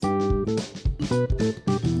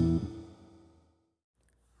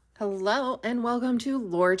Hello and welcome to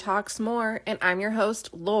Lore Talks More, and I'm your host,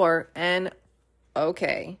 Lore, and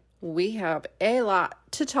okay, we have a lot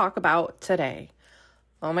to talk about today.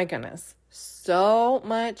 Oh my goodness, so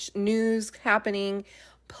much news happening,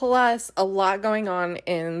 plus a lot going on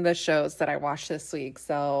in the shows that I watched this week,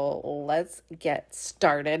 so let's get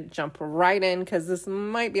started, jump right in, because this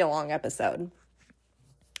might be a long episode.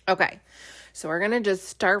 Okay. So we're going to just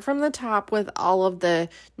start from the top with all of the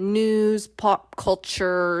news, pop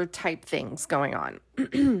culture type things going on.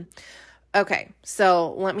 Okay,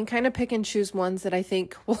 so let me kind of pick and choose ones that I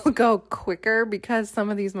think will go quicker because some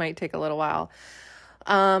of these might take a little while.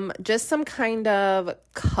 Just some kind of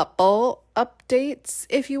couple updates,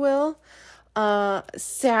 if you will.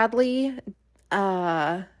 Sadly,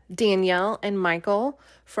 Danielle and Michael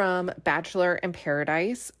from Bachelor in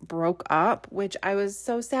Paradise broke up, which I was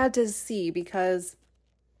so sad to see because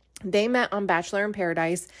they met on Bachelor in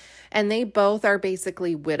Paradise and they both are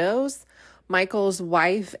basically widows. Michael's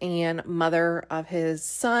wife and mother of his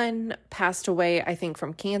son passed away, I think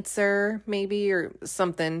from cancer maybe or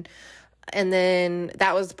something. And then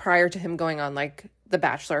that was prior to him going on like the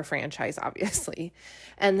Bachelor franchise, obviously.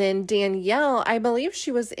 And then Danielle, I believe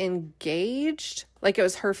she was engaged, like it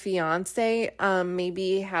was her fiance,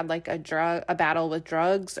 maybe had like a battle with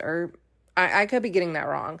drugs, or I could be getting that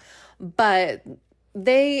wrong, but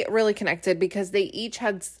they really connected because they each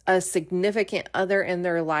had a significant other in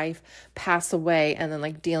their life pass away, and then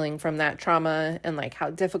like dealing from that trauma and like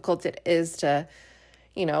how difficult it is to,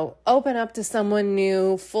 you know, open up to someone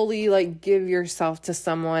new, fully like give yourself to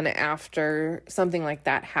someone after something like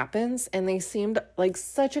that happens. And they seemed like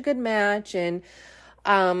such a good match. And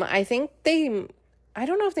I think I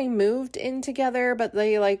don't know if they moved in together, but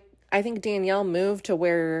I think Danielle moved to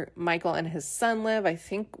where Michael and his son live, I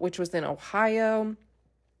think, which was in Ohio.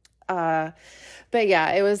 But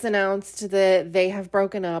yeah, it was announced that they have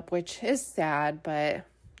broken up, which is sad, but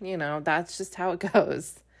you know, that's just how it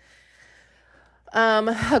goes.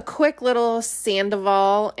 A quick little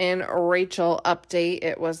Sandoval and Rachel update.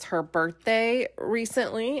 It was her birthday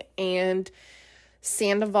recently, and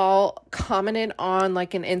Sandoval commented on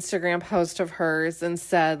like an Instagram post of hers and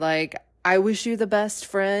said like, "I wish you the best,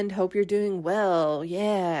 friend. Hope you're doing well.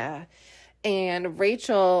 Yeah." And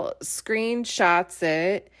Rachel screenshots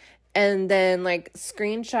it and then like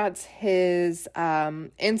screenshots his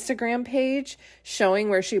Instagram page showing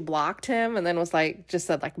where she blocked him, and then was like, just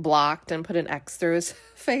said like blocked and put an X through his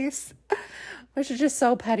face, which is just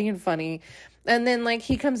so petty and funny. And then like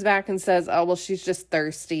he comes back and says, "Oh, well, she's just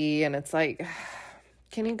thirsty." And it's like,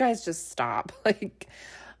 can you guys just stop? Like,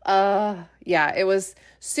 yeah, it was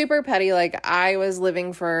super petty. Like, I was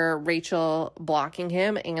living for Rachel blocking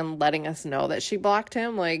him and letting us know that she blocked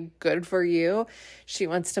him. Like, good for you. She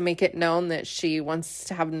wants to make it known that she wants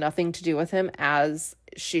to have nothing to do with him, as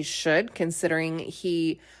she should, considering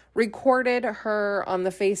he recorded her on the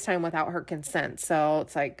FaceTime without her consent. So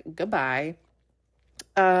it's like, goodbye.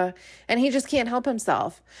 And he just can't help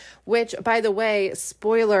himself, which, by the way,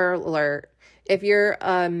 spoiler alert, if you're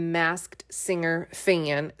a Masked Singer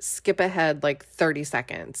fan, skip ahead like 30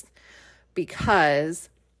 seconds, because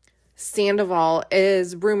Sandoval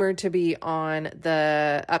is rumored to be on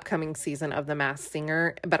the upcoming season of The Masked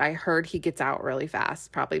Singer, but I heard he gets out really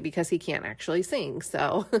fast, probably because he can't actually sing.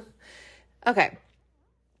 So, okay.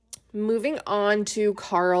 Moving on to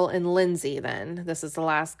Carl and Lindsay then. This is the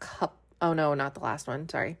last oh no, not the last one,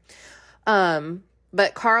 sorry.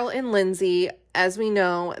 But Carl and Lindsay, as we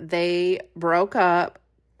know, they broke up.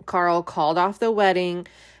 Carl called off the wedding,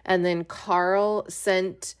 and then Carl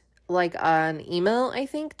sent like an email, I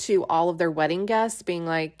think, to all of their wedding guests being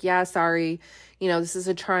like, "Yeah, sorry, you know, this is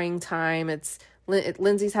a trying time.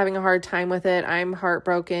 Lindsay's having a hard time with it. I'm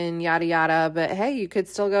heartbroken, yada, yada. But hey, you could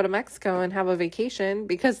still go to Mexico and have a vacation,"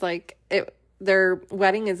 because like their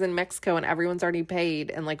wedding is in Mexico and everyone's already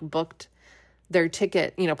paid and like booked their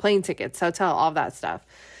ticket, you know, plane tickets, hotel, all that stuff.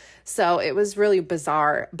 So it was really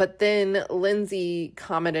bizarre. But then Lindsay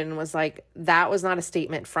commented and was like, "That was not a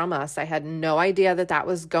statement from us. I had no idea that that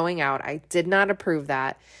was going out. I did not approve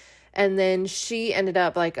that." And then she ended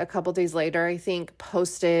up like a couple days later, I think,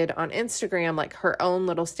 posted on Instagram like her own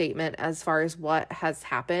little statement as far as what has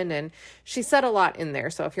happened. And she said a lot in there.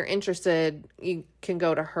 So if you're interested, you can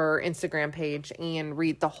go to her Instagram page and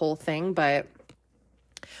read the whole thing. But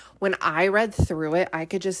when I read through it, I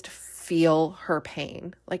could just feel her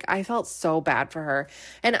pain. Like, I felt so bad for her.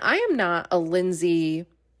 And I am not a Lindsay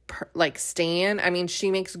like stan. I mean,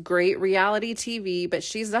 she makes great reality TV, but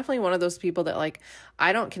she's definitely one of those people that like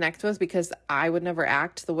I don't connect with because I would never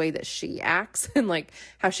act the way that she acts and like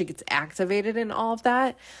how she gets activated and all of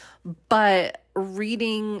that. But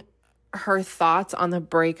reading her thoughts on the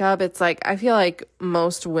breakup, it's like I feel like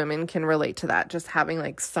most women can relate to that, just having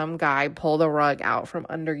like some guy pull the rug out from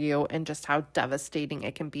under you and just how devastating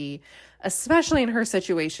it can be, especially in her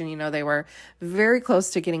situation. You know, they were very close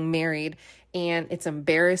to getting married, and it's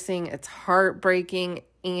embarrassing, it's heartbreaking,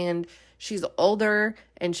 and she's older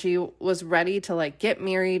and she was ready to like get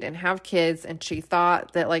married and have kids, and she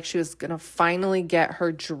thought that like she was gonna finally get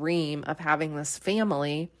her dream of having this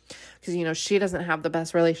family, because, you know, she doesn't have the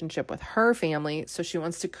best relationship with her family, so she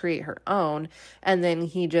wants to create her own. And then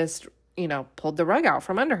he just, you know, pulled the rug out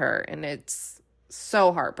from under her, and it's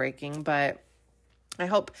so heartbreaking. But I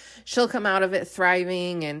hope she'll come out of it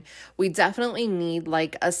thriving, and we definitely need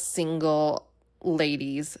like a single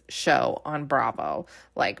ladies show on Bravo.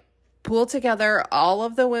 Like, pool together all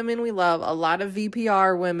of the women we love, a lot of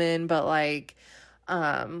VPR women, but like,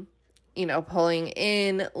 you know, pulling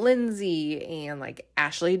in Lindsay and like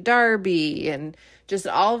Ashley Darby and just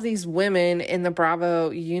all of these women in the Bravo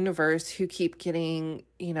universe who keep getting,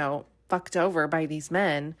 you know, fucked over by these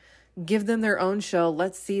men. Give them their own show.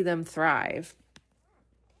 Let's see them thrive.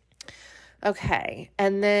 Okay.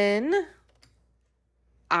 And then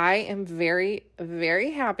I am very,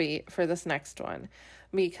 very happy for this next one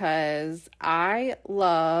because I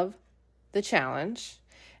love the challenge.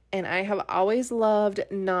 And I have always loved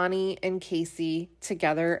Nany and Casey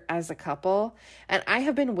together as a couple. And I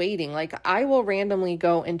have been waiting. Like, I will randomly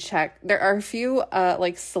go and check. There are a few,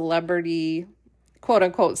 like, celebrity,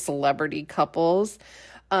 quote-unquote celebrity couples.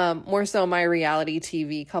 More so my reality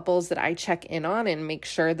TV couples that I check in on and make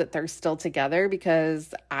sure that they're still together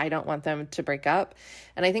because I don't want them to break up.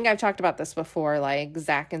 And I think I've talked about this before, like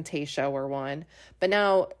Zach and Tayshia were one. But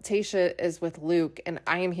now Tayshia is with Luke, and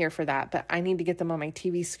I am here for that. But I need to get them on my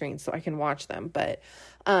TV screen so I can watch them. But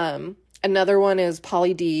another one is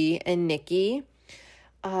Pauly D and Nikki.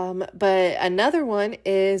 But another one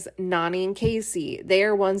is Nany and Casey. They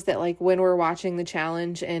are ones that like when we're watching the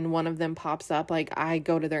challenge and one of them pops up, like I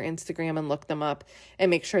go to their Instagram and look them up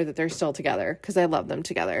and make sure that they're still together because I love them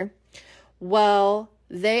together. Well,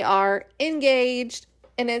 they are engaged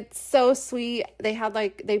and it's so sweet.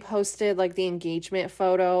 They posted like the engagement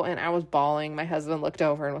photo and I was bawling. My husband looked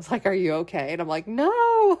over and was like, "Are you okay?" And I'm like,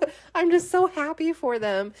 "No, I'm just so happy for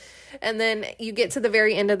them." And then you get to the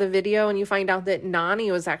very end of the video and you find out that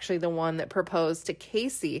Nany was actually the one that proposed to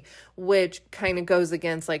Casey, which kind of goes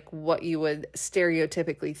against like what you would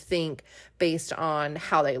stereotypically think based on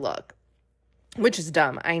how they look, which is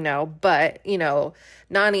dumb, I know. But, you know,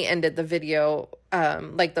 Nany ended the video,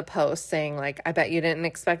 like the post saying like, "I bet you didn't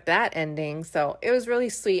expect that ending." So it was really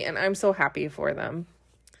sweet and I'm so happy for them.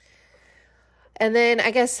 And then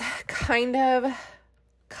I guess kind of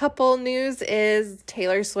couple news is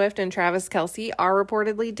Taylor Swift and Travis Kelce are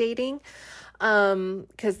reportedly dating.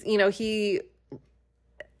 Cause you know, did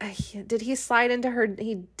he slide into her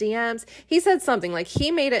DMs? He said something like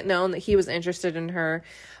he made it known that he was interested in her,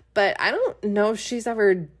 but I don't know if she's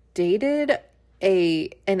ever dated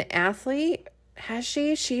an athlete. Has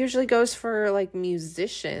she? She usually goes for like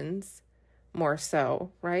musicians more so,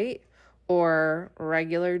 right? Or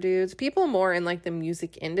regular dudes, people more in like the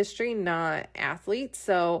music industry, not athletes.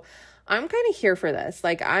 So I'm kind of here for this.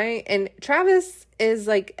 Like and Travis is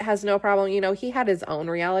like, has no problem. You know, he had his own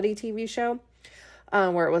reality TV show,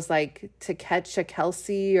 where it was like To Catch a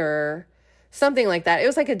Kelsey or something like that. It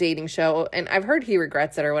was like a dating show and I've heard he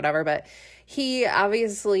regrets it or whatever, but he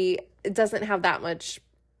obviously doesn't have that much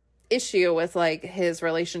issue with like his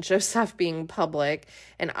relationship stuff being public.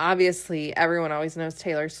 And obviously everyone always knows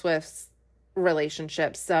Taylor Swift's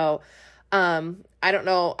relationship. So I don't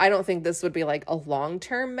know. I don't think this would be like a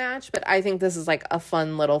long-term match, but I think this is like a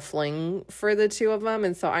fun little fling for the two of them.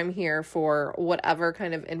 And so I'm here for whatever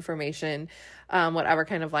kind of information, whatever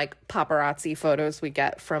kind of like paparazzi photos we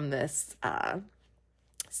get from this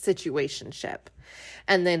situationship.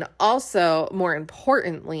 And then also, more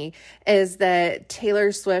importantly, is that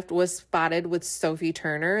Taylor Swift was spotted with Sophie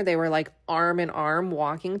Turner. They were like arm in arm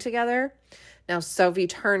walking together. Now, Sophie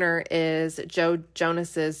Turner is Joe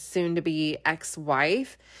Jonas's soon-to-be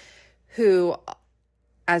ex-wife, who,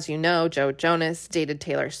 as you know, Joe Jonas dated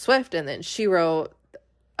Taylor Swift, and then she wrote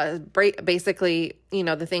basically, you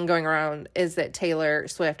know, the thing going around is that Taylor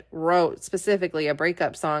Swift wrote specifically a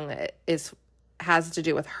breakup song that has to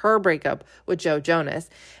do with her breakup with Joe Jonas.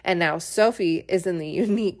 And now Sophie is in the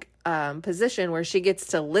unique position where she gets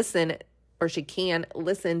to listen, or she can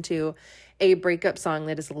listen to a breakup song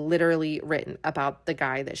that is literally written about the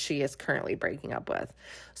guy that she is currently breaking up with.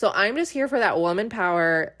 So I'm just here for that woman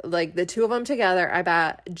power, like the two of them together. I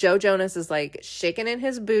bet Joe Jonas is like shaking in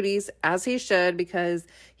his booties, as he should, because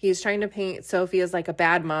he's trying to paint Sophie as like a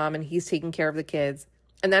bad mom and he's taking care of the kids.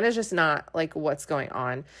 And that is just not like what's going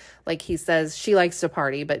on. Like he says she likes to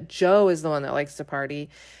party, but Joe is the one that likes to party.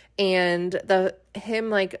 And him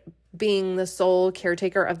like being the sole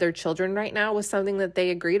caretaker of their children right now was something that they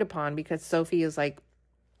agreed upon, because Sophie is like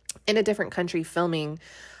in a different country filming.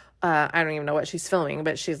 I don't even know what she's filming,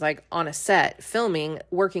 but she's like on a set filming,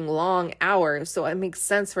 working long hours. So it makes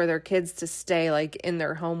sense for their kids to stay like in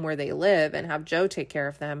their home where they live and have Joe take care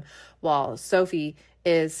of them while Sophie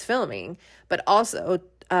is filming. But also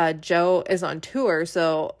Joe is on tour.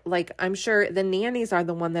 So like, I'm sure the nannies are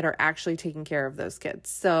the one that are actually taking care of those kids.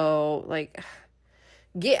 So like,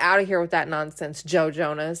 get out of here with that nonsense, Joe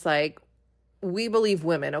Jonas. Like, we believe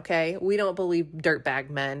women, okay? We don't believe dirtbag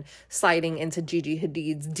men sliding into Gigi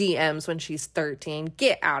Hadid's DMs when she's 13.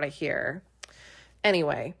 Get out of here.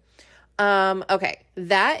 Anyway, okay,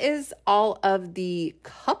 that is all of the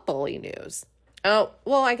couple-y news. Oh,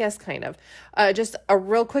 well, I guess kind of. Just a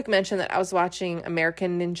real quick mention that I was watching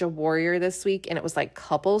American Ninja Warrior this week, and it was like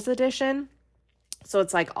couples edition. So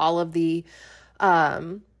it's like all of the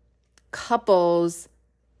couples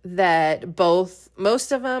that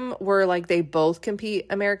most of them were like, they both compete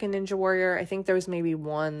American Ninja Warrior. I think there was maybe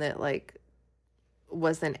one that like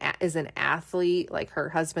is an athlete, like her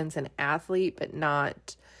husband's an athlete, but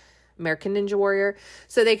not American Ninja Warrior.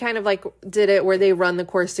 So they kind of like did it where they run the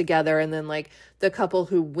course together, and then like the couple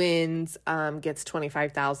who wins gets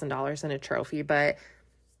 $25,000 in a trophy. But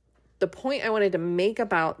the point I wanted to make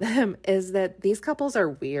about them is that these couples are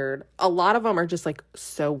weird. A lot of them are just like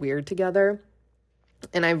so weird together.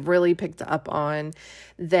 And I've really picked up on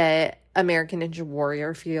that American Ninja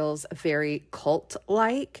Warrior feels very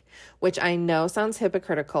cult-like, which I know sounds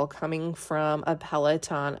hypocritical coming from a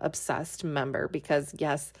Peloton-obsessed member, because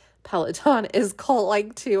yes, Peloton is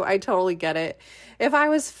cult-like too. I totally get it. If I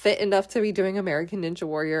was fit enough to be doing American Ninja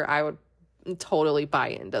Warrior, I would totally buy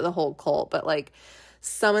into the whole cult. But like,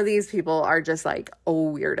 some of these people are just like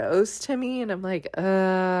weirdos to me, and I'm like,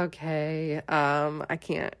 okay,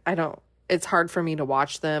 it's hard for me to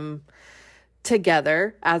watch them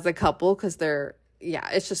together as a couple, because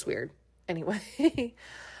it's just weird. Anyway,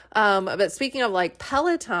 but speaking of like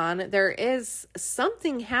Peloton, there is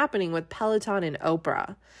something happening with Peloton and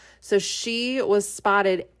Oprah. So she was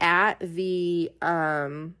spotted at the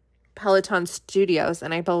Peloton studios,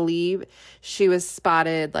 and I believe she was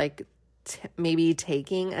spotted like maybe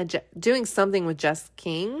doing something with Jess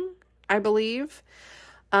King, I believe.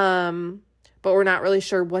 But we're not really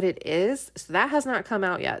sure what it is. So that has not come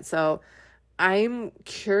out yet. So I'm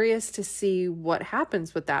curious to see what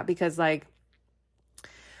happens with that, because like,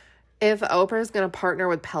 if Oprah is going to partner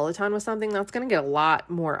with Peloton with something, that's going to get a lot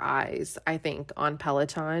more eyes, I think, on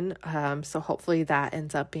Peloton. So hopefully that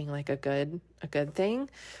ends up being like a good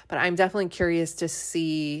thing. But I'm definitely curious to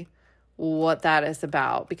see what that is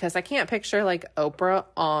about, because I can't picture like Oprah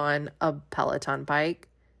on a Peloton bike.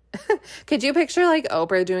 Could you picture like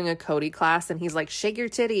Oprah doing a Cody class and he's like, shake your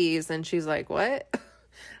titties, and she's like, what?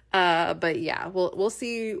 But yeah, we'll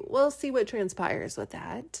see what transpires with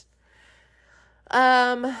that.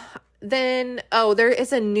 Then there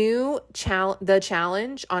is a new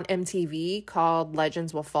challenge on MTV called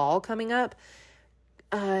Legends Will Fall coming up.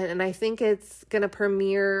 And I think it's gonna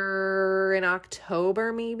premiere in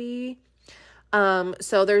October maybe.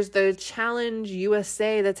 So there's the Challenge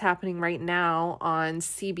USA that's happening right now on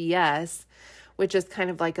CBS, which is kind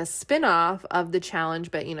of like a spin-off of the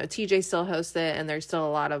challenge, but TJ still hosts it, and there's still a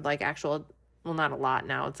lot of like not a lot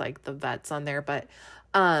now, it's like the vets on there, but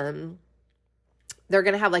they're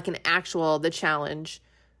gonna have like the challenge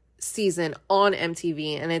season on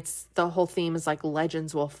MTV, and the whole theme is like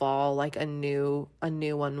legends will fall, like a new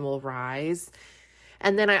one will rise.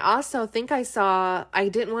 And then I also think I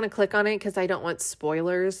didn't want to click on it because I don't want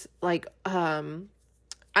spoilers. Like, I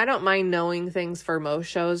don't mind knowing things for most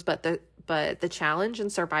shows, but the Challenge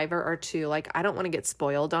and Survivor are too. Like, I don't want to get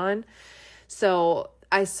spoiled on. So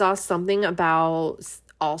I saw something about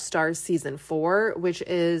All Stars Season 4, which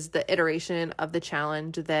is the iteration of the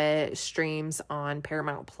challenge that streams on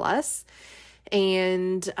Paramount Plus.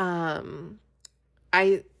 And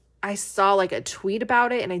I saw like a tweet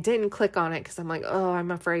about it, and I didn't click on it because I'm like,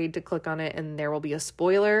 I'm afraid to click on it and there will be a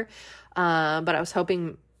spoiler. But I was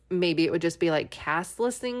hoping maybe it would just be like cast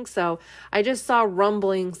listings. So I just saw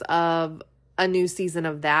rumblings of a new season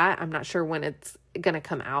of that. I'm not sure when it's going to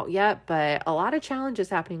come out yet, but a lot of challenges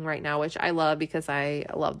happening right now, which I love because I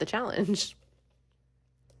love the challenge.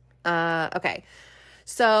 Okay.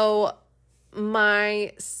 So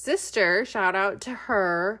my sister, shout out to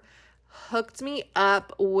her, hooked me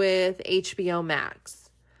up with HBO Max.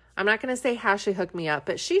 I'm not going to say how she hooked me up,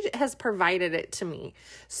 but she has provided it to me.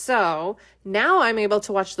 So now I'm able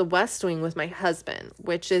to watch The West Wing with my husband,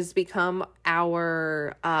 which has become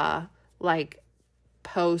our, like,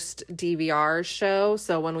 post DVR show.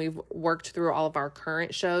 So when we've worked through all of our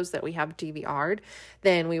current shows that we have DVR'd,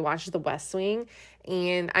 then we watch The West Wing.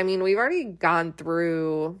 And I mean, we've already gone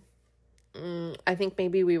through, I think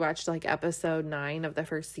maybe we watched like episode 9 of the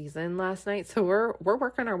first season last night. So we're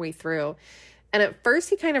working our way through. And at first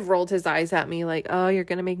he kind of rolled his eyes at me like, oh, you're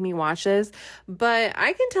going to make me watch this. But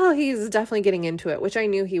I can tell he's definitely getting into it, which I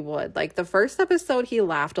knew he would. Like the first episode, he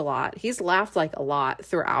laughed a lot. He's laughed like a lot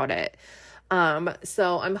throughout it.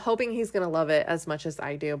 So I'm hoping he's going to love it as much as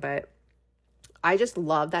I do. But I just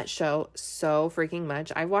love that show so freaking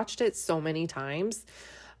much. I've watched it so many times.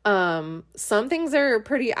 Some things are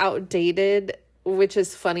pretty outdated, which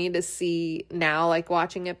is funny to see now, like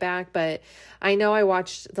watching it back. But I know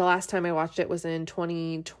the last time I watched it was in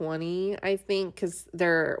 2020, I think, because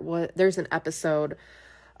there's an episode,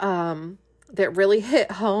 that really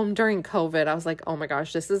hit home during COVID. I was like, oh my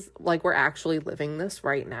gosh, this is like, we're actually living this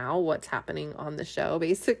right now. What's happening on the show,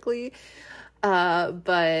 basically.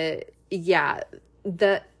 But yeah,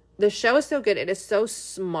 the show is so good. It is so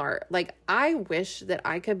smart. Like, I wish that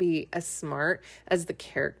I could be as smart as the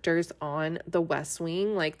characters on The West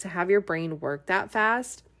Wing, like to have your brain work that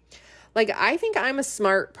fast. Like, I think I'm a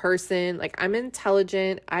smart person. Like, I'm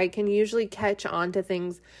intelligent. I can usually catch on to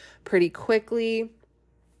things pretty quickly.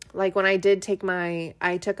 Like when I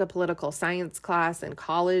took a political science class in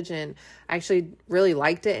college and I actually really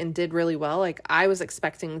liked it and did really well. Like I was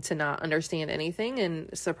expecting to not understand anything. And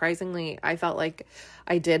surprisingly, I felt like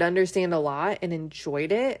I did understand a lot and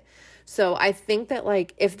enjoyed it. So I think that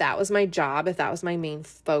like, if that was my job, if that was my main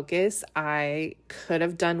focus, I could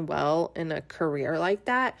have done well in a career like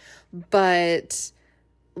that. But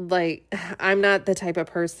like, I'm not the type of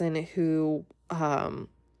person who,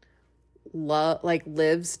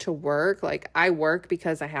 lives to work. Like I work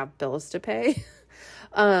because I have bills to pay.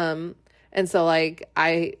 And so like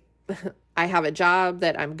I have a job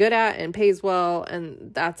that I'm good at and pays well,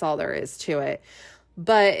 and that's all there is to it.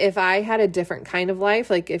 But if I had a different kind of life,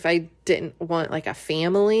 like if I didn't want like a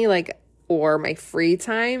family, like, or my free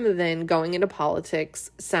time, then going into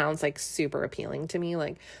politics sounds like super appealing to me.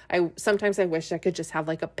 Like sometimes I wish I could just have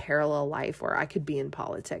like a parallel life where I could be in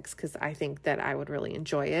politics, because I think that I would really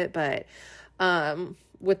enjoy it. But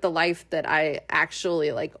with the life that I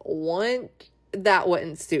actually like want, that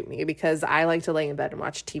wouldn't suit me, because I like to lay in bed and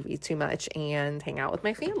watch TV too much and hang out with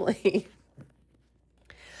my family.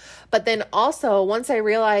 But then also once I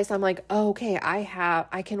realized, I'm like, oh, okay,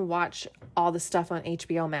 I can watch all the stuff on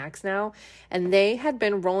HBO Max now. And they had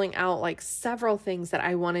been rolling out like several things that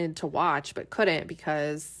I wanted to watch, but couldn't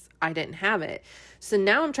because I didn't have it. So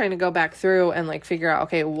now I'm trying to go back through and like figure out,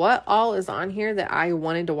 okay, what all is on here that I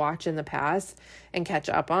wanted to watch in the past and catch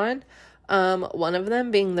up on. One of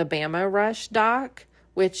them being the Bama Rush doc,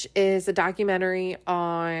 which is a documentary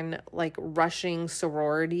on like rushing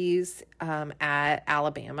sororities at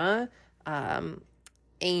Alabama.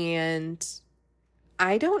 And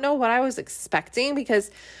I don't know what I was expecting,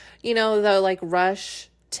 because, you know, the rush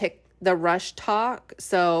talk.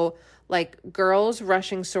 So like girls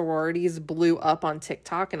rushing sororities blew up on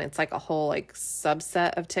TikTok, and it's like a whole like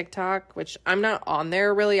subset of TikTok, which I'm not on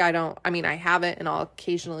there really. I have it and I'll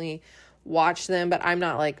occasionally watch them, but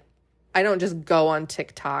I don't just go on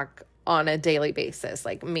TikTok on a daily basis,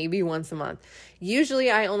 like maybe once a month. Usually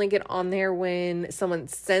I only get on there when someone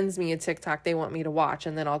sends me a TikTok they want me to watch,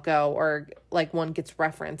 and then I'll go, or like one gets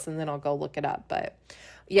referenced and then I'll go look it up. But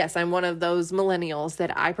yes, I'm one of those millennials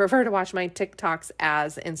that I prefer to watch my TikToks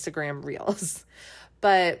as Instagram reels.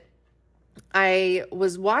 But I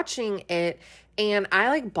was watching it and I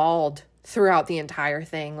like bawled throughout the entire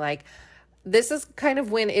thing. Like, this is kind of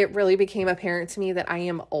when it really became apparent to me that I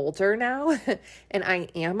am older now and I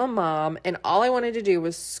am a mom, and all I wanted to do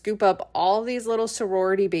was scoop up all these little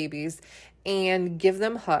sorority babies and give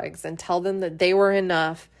them hugs and tell them that they were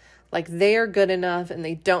enough, like they are good enough and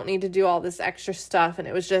they don't need to do all this extra stuff. And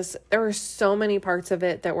it was just, there were so many parts of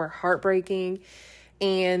it that were heartbreaking.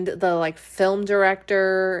 And the like film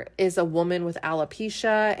director is a woman with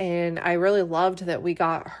alopecia, and I really loved that we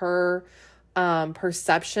got her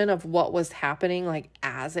perception of what was happening, like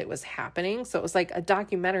as it was happening. So it was like a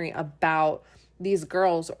documentary about these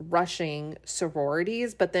girls rushing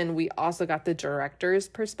sororities, but then we also got the director's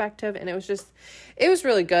perspective, and it was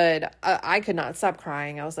really good. I could not stop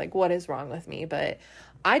crying. I was like, what is wrong with me? But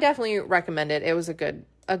I definitely recommend it. It was a good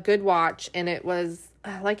a good watch, and it was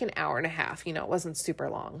like an hour and a half. It wasn't super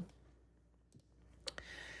long.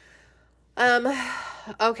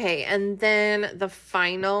 Okay, and then the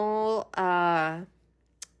final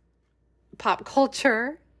pop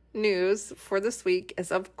culture news for this week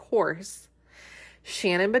is, of course,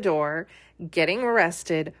 Shannon Beador getting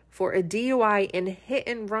arrested for a DUI and hit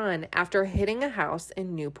and run after hitting a house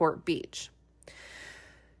in Newport Beach.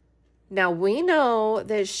 Now, we know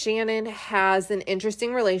that Shannon has an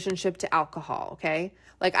interesting relationship to alcohol, okay?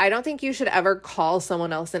 Like, I don't think you should ever call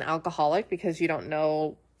someone else an alcoholic because you don't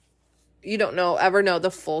ever know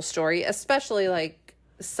the full story, especially like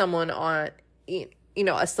someone on,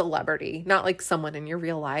 a celebrity, not like someone in your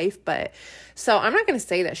real life. But so I'm not going to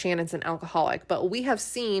say that Shannon's an alcoholic, but we have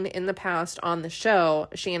seen in the past on the show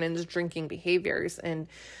Shannon's drinking behaviors, and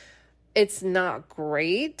it's not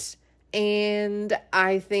great. And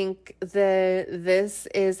I think that this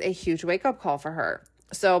is a huge wake-up call for her.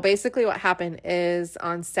 So basically what happened is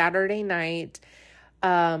on Saturday night,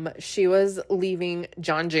 she was leaving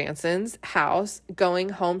John Jansen's house, going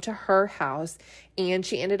home to her house, and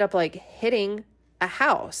she ended up like hitting a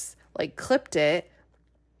house, like clipped it,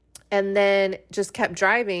 and then just kept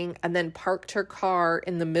driving, and then parked her car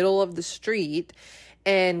in the middle of the street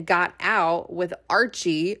and got out with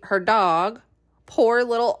Archie, her dog. Poor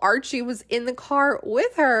little Archie was in the car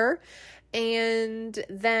with her, and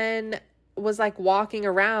then was like walking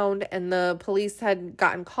around, and the police had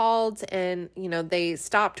gotten called, and they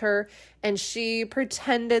stopped her, and she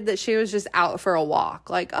pretended that she was just out for a walk,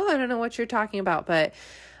 like, oh, I don't know what you're talking about. But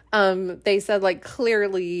they said like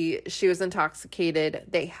clearly she was intoxicated.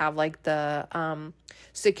 They have like the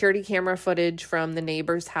security camera footage from the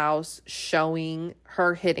neighbor's house showing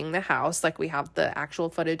her hitting the house. Like, we have the actual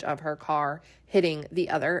footage of her car hitting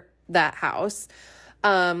that house.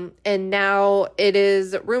 And now it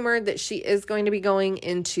is rumored that she is going to be going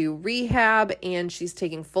into rehab, and she's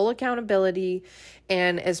taking full accountability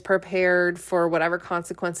and is prepared for whatever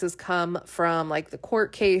consequences come from like the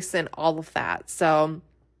court case and all of that. So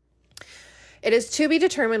it is to be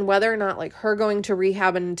determined whether or not like her going to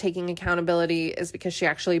rehab and taking accountability is because she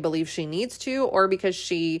actually believes she needs to, or because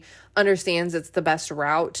she understands it's the best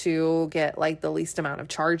route to get like the least amount of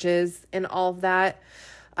charges and all of that.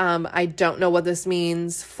 I don't know what this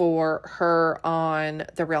means for her on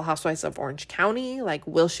The Real Housewives of Orange County. Like,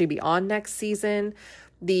 will she be on next season?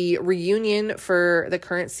 The reunion for the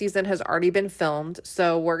current season has already been filmed,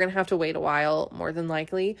 so we're going to have to wait a while, more than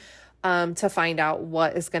likely, to find out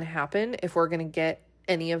what is going to happen, if we're going to get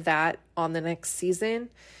any of that on the next season.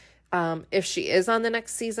 If she is on the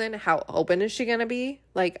next season, how open is she going to be?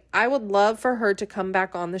 Like, I would love for her to come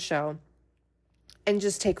back on the show and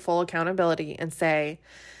just take full accountability and say,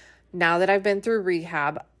 now that I've been through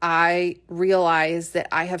rehab, I realize that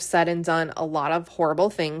I have said and done a lot of horrible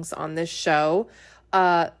things on this show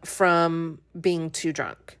from being too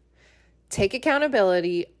drunk. Take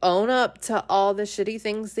accountability, own up to all the shitty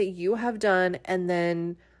things that you have done, and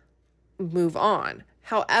then move on.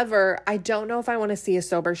 However, I don't know if I want to see a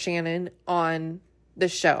sober Shannon on the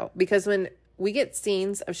show, because when we get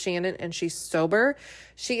scenes of Shannon and she's sober,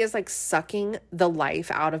 she is like sucking the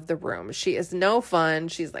life out of the room. She is no fun.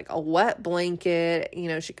 She's like a wet blanket.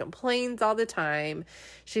 She complains all the time.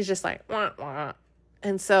 She's just like, wah, wah.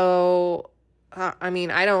 And so,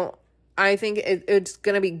 I think it's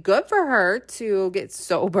going to be good for her to get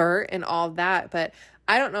sober and all that, but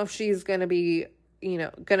I don't know if she's going to be,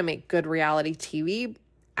 going to make good reality TV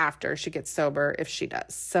after she gets sober, if she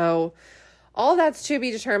does. So all that's to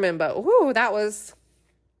be determined, but whoo, that was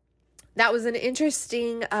an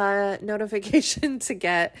interesting notification to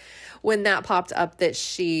get when that popped up that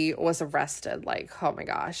she was arrested. Like, oh my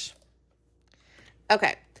gosh.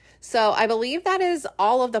 Okay, so I believe that is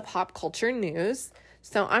all of the pop culture news.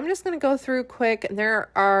 So I'm just going to go through quick. There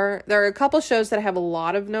are a couple shows that I have a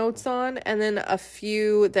lot of notes on, and then a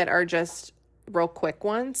few that are just real quick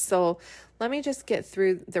ones. So let me just get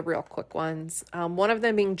through the real quick ones. One of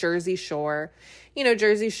them being Jersey Shore.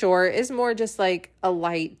 Jersey Shore is more just like a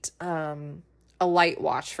light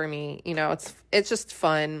watch for me. It's just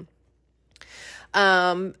fun.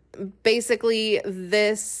 Basically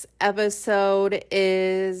this episode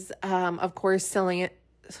is, of course,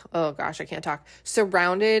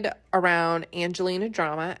 surrounded around Angelina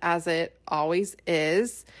drama, as it always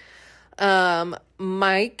is.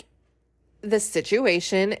 Mike, the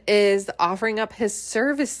situation, is offering up his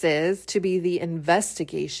services to be the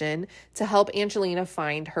investigation to help Angelina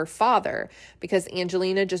find her father, because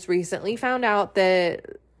Angelina just recently found out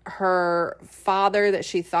that her father that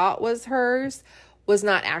she thought was hers was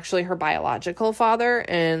not actually her biological father,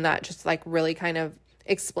 and that just like really kind of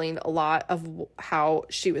explained a lot of how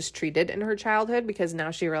she was treated in her childhood, because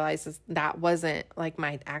now she realizes that wasn't like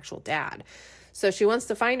my actual dad. So she wants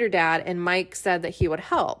to find her dad, and Mike said that he would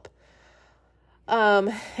help.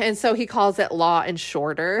 And so he calls it Law and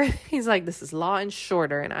Shorter. He's like, this is Law and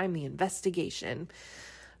Shorter, and I'm the investigation.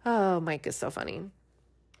 Oh, Mike is so funny.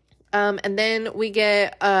 And then we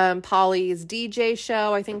get Polly's DJ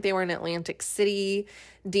show. I think they were in Atlantic City.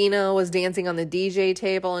 Dina was dancing on the DJ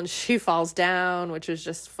table and she falls down, which was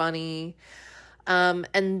just funny.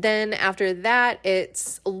 And then after that,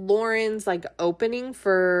 it's Lauren's like opening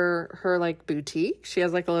for her like boutique. She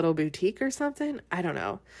has like a little boutique or something. I don't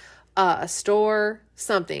know. A store,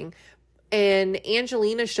 something. And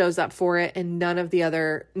Angelina shows up for it, and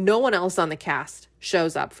no one else on the cast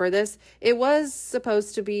shows up for this. It was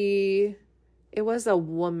supposed to be, it was a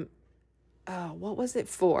woman. Oh, what was it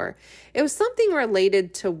for? It was something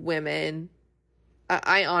related to women.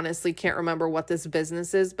 I honestly can't remember what this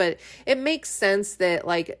business is, but it makes sense that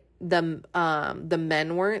like the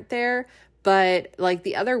men weren't there, but like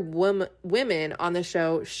the other women on the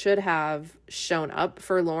show should have shown up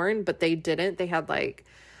for Lauren, but they didn't. They had like,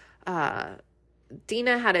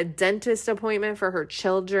 Dina had a dentist appointment for her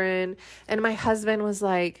children, and my husband was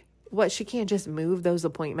like, what, she can't just move those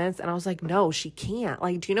appointments? And I was like, no, she can't.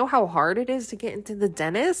 Like, do you know how hard it is to get into the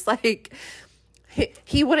dentist? Like,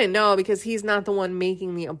 he wouldn't know because he's not the one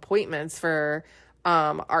making the appointments for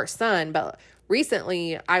our son. But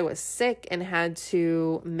recently I was sick and had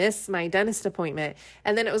to miss my dentist appointment,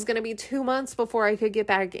 and then it was going to be 2 months before I could get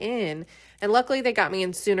back in. And luckily they got me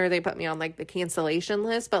in sooner. They put me on like the cancellation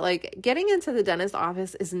list, but like getting into the dentist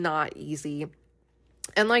office is not easy.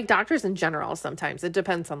 And like doctors in general, sometimes it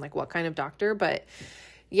depends on like what kind of doctor, but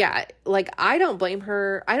yeah, like I don't blame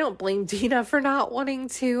her. I don't blame Dina for not wanting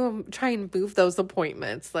to try and move those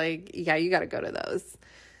appointments. Like, yeah, you got to go to those.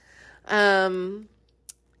 And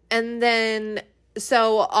then,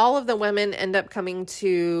 so all of the women end up coming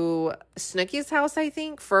to Snooki's house, I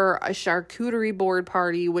think, for a charcuterie board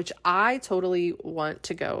party, which I totally want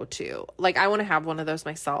to go to. Like, I want to have one of those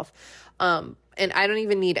myself. And I don't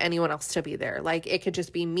even need anyone else to be there. Like, it could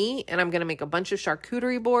just be me, and I'm going to make a bunch of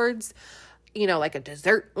charcuterie boards, you know, like a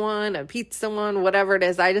dessert one, a pizza one, whatever it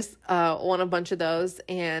is. I just want a bunch of those,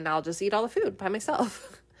 and I'll just eat all the food by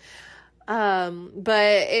myself.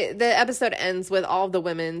 But the episode ends with all the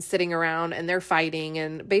women sitting around and they're fighting,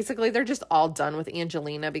 and basically they're just all done with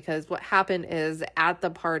Angelina, because what happened is at the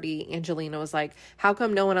party, Angelina was like, how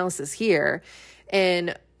come no one else is here?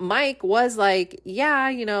 And Mike was like, yeah,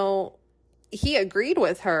 you know, he agreed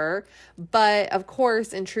with her, but of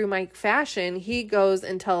course, in true Mike fashion, he goes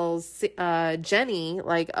and tells Jenny,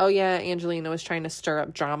 like, oh yeah, Angelina was trying to stir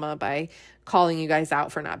up drama by calling you guys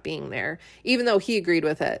out for not being there, even though he agreed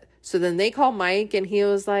with it. So then they call Mike, and he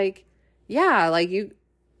was like, yeah,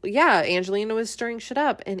 Angelina was stirring shit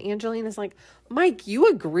up. And Angelina's like, Mike, you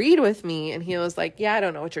agreed with me. And he was like, yeah, I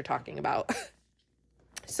don't know what you're talking about.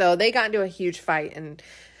 So they got into a huge fight, and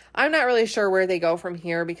I'm not really sure where they go from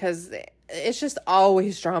here, because it's just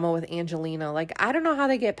always drama with Angelina. Like, I don't know how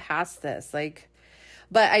they get past this. Like,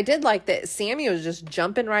 but I did like that Sammy was just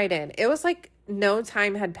jumping right in. It was like no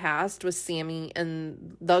time had passed with Sammy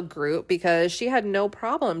and the group, because she had no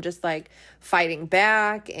problem just like fighting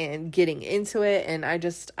back and getting into it. And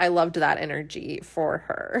I loved that energy for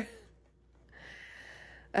her.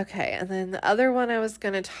 Okay. And then the other one I was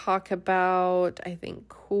going to talk about, I think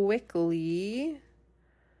quickly,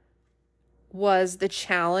 was The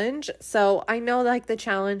Challenge. So I know like The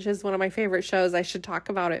Challenge is one of my favorite shows. I should talk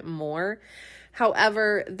about it more.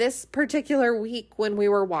 However, this particular week when we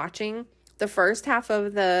were watching the first half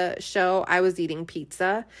of the show, I was eating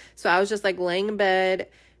pizza. So I was just like laying in bed,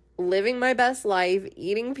 living my best life,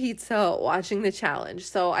 eating pizza, watching The Challenge.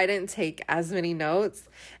 So I didn't take as many notes.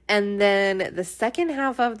 And then the second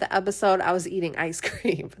half of the episode, I was eating ice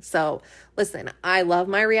cream. So listen, I love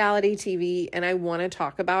my reality TV and I want to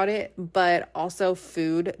talk about it, but also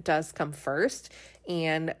food does come first.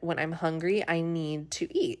 And when I'm hungry, I need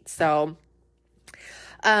to eat. So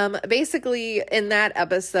basically in that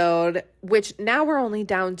episode, which now we're only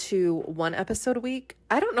down to one episode a week.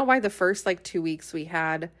 I don't know why the first like 2 weeks we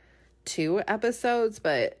had 2 episodes,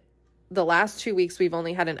 but the last 2 weeks we've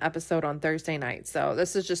only had an episode on Thursday night. So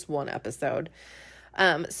this is just one episode.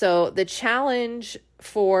 So the challenge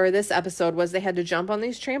for this episode was they had to jump on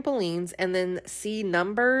these trampolines and then see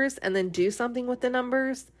numbers and then do something with the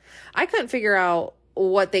numbers. I couldn't figure out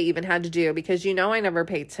what they even had to do, because you know I never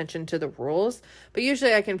pay attention to the rules, but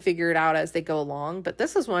usually I can figure it out as they go along. But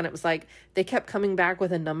this is one, it was like they kept coming back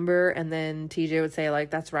with a number, and then TJ would say like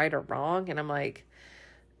that's right or wrong, and I'm like,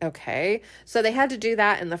 okay. So they had to do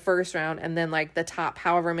that in the first round. And then like the top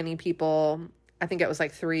however many people, I think it was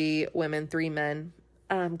like 3 women, 3 men,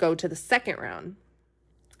 go to the second round.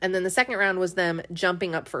 And then the second round was them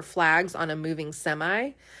jumping up for flags on a moving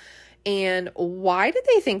semi. And why did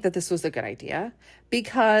they think that this was a good idea?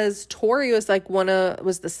 Because Tori was like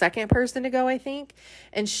was the second person to go, I think.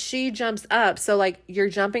 And she jumps up. So like you're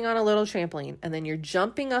jumping on a little trampoline and then you're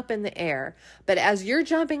jumping up in the air. But as you're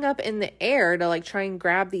jumping up in the air to like try and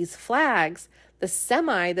grab these flags, the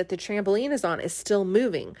semi that the trampoline is on is still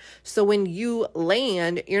moving. So when you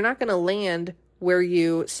land, you're not going to land where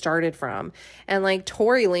you started from. And like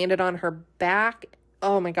Tori landed on her back,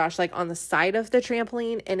 oh my gosh, like on the side of the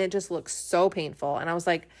trampoline, and it just looks so painful. And I was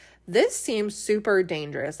like, this seems super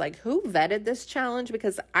dangerous. Like, who vetted this challenge?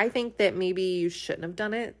 Because I think that maybe you shouldn't have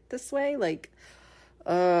done it this way. Like,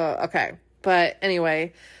 okay. But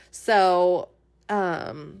anyway, so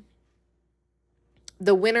the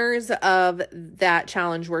winners of that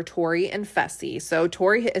challenge were Tori and Fessy. So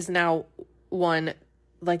Tori is now won,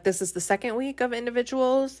 like this is the second week of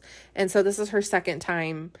individuals. And so this is her second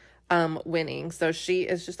time winning. So she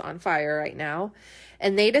is just on fire right now.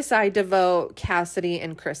 And they decide to vote Cassidy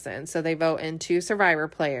and Kristen. So they vote in 2 survivor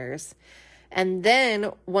players. And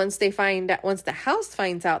then once the house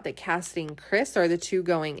finds out that Cassidy and Chris are the 2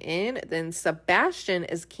 going in, then Sebastian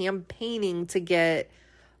is campaigning to get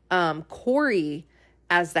Corey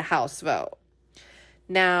as the house vote.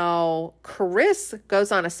 Now, Chris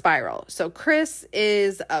goes on a spiral. So Chris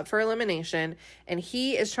is up for elimination, and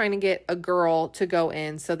he is trying to get a girl to go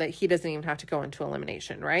in so that he doesn't even have to go into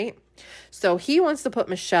elimination, right? So he wants to put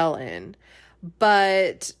Michelle in,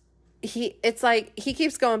 but it's like he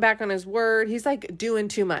keeps going back on his word. He's like doing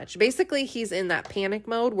too much. Basically, he's in that panic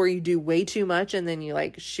mode where you do way too much and then you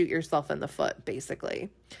like shoot yourself in the foot, basically.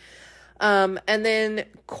 And then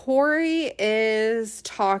Corey is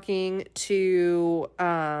talking to,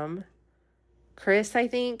 Chris, I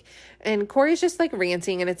think, and Corey's just like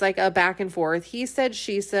ranting, and it's like a back and forth. He said,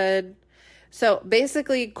 she said. So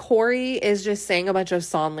basically Corey is just saying a bunch of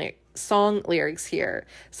song lyrics here.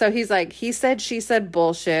 So he's like, he said, she said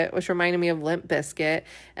bullshit, which reminded me of Limp Bizkit.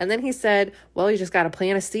 And then he said, well, you just got to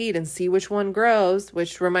plant a seed and see which one grows,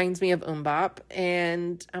 which reminds me of Bop.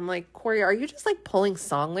 And I'm like, Corey, are you just like pulling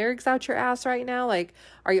song lyrics out your ass right now? Like,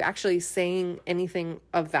 are you actually saying anything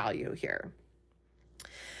of value here?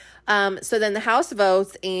 So then the house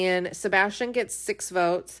votes, and Sebastian gets 6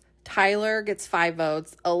 votes. Tyler gets 5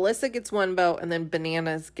 votes. Alyssa gets 1 vote, and then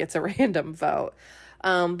Bananas gets a random vote.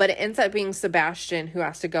 But it ends up being Sebastian who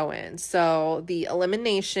has to go in. So the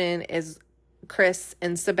elimination is Chris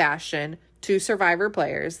and Sebastian, 2 survivor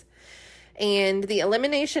players. And the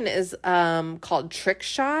elimination is called trick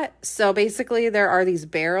shot. So basically there are these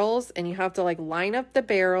barrels, and you have to like line up the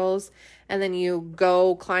barrels, and then you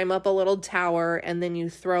go climb up a little tower, and then you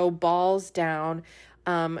throw balls down.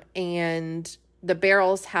 And the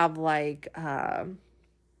barrels have like, I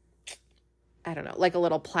don't know, like a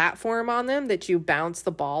little platform on them that you bounce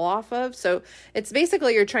the ball off of. So it's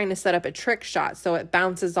basically you're trying to set up a trick shot. So it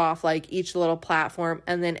bounces off like each little platform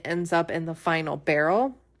and then ends up in the final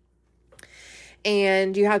barrel.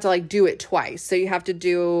 And you have to like do it twice. So you have to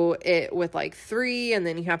do it with like 3, and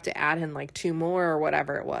then you have to add in like 2 more or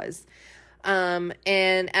whatever it was.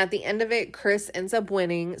 And at the end of it, Chris ends up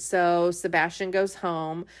winning. So Sebastian goes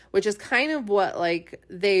home, which is kind of what like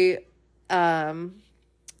they,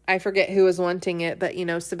 I forget who was wanting it, but you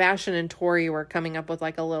know, Sebastian and Tori were coming up with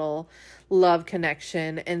like a little love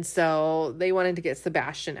connection. And so they wanted to get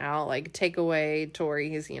Sebastian out, like take away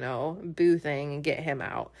Tori's, you know, boo thing and get him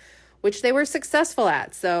out, which they were successful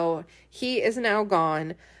at. So he is now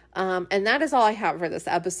gone. And that is all I have for this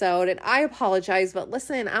episode. And I apologize, but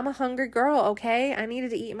listen, I'm a hungry girl, okay? I needed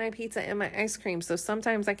to eat my pizza and my ice cream, so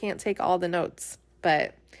sometimes I can't take all the notes.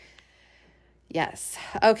 But yes.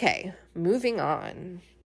 Okay, moving on.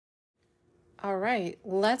 All right,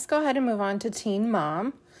 let's go ahead and move on to Teen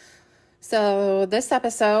Mom. So this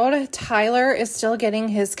episode, Tyler is still getting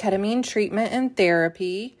his ketamine treatment and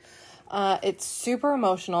therapy. It's super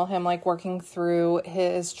emotional, him like working through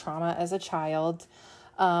his trauma as a child.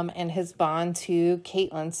 And his bond to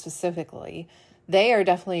Caitlin specifically. They are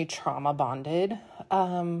definitely trauma bonded.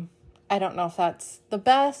 I don't know if that's the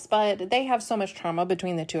best, but they have so much trauma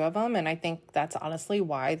between the 2 of them. And I think that's honestly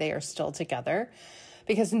why they are still together,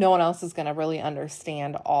 because no one else is going to really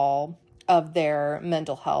understand all of their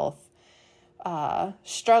mental health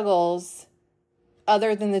struggles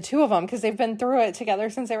other than the 2 of them, because they've been through it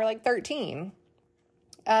together since they were like 13.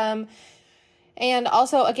 And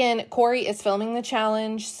also, again, Corey is filming the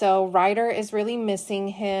challenge, so Ryder is really missing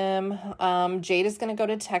him. Jade is going to go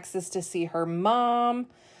to Texas to see her mom.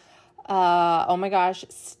 Oh my gosh,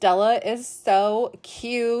 Stella is so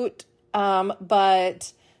cute.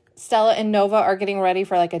 But Stella and Nova are getting ready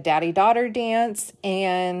for like a daddy-daughter dance,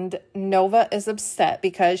 and Nova is upset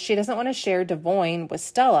because she doesn't want to share Devoin with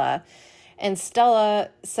Stella. And Stella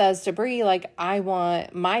says to Bree, like, I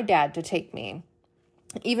want my dad to take me,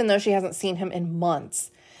 even though she hasn't seen him in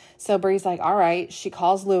months. So Bree's like, all right. She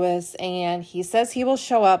calls Lewis, and he says he will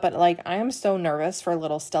show up, but like, I am so nervous for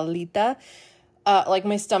little Stellita. Like,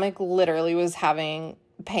 my stomach literally was having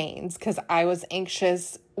pains because I was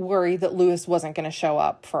anxious, worried that Lewis wasn't going to show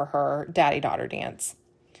up for her daddy-daughter dance.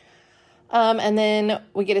 And then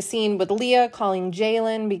we get a scene with Leah calling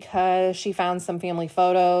Jalen because she found some family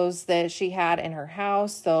photos that she had in her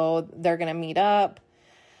house, so they're going to meet up.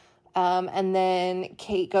 And then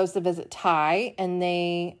Kate goes to visit Ty,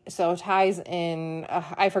 and so Ty's in,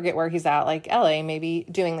 I forget where he's at, like LA, maybe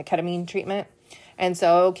doing the ketamine treatment. And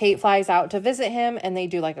so Kate flies out to visit him, and they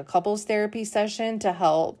do like a couples therapy session to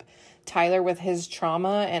help Tyler with his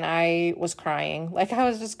trauma. And I was crying. Like, I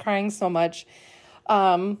was just crying so much.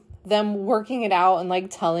 Them working it out and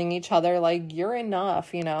like telling each other, like, you're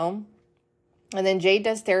enough, you know? And then Jade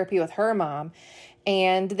does therapy with her mom.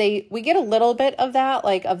 And we get a little bit of that,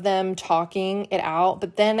 like, of them talking it out.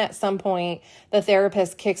 But then at some point, the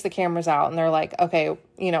therapist kicks the cameras out, and they're like, okay,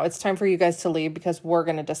 you know, it's time for you guys to leave because we're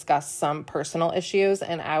going to discuss some personal issues.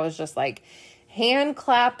 And I was just like hand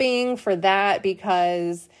clapping for that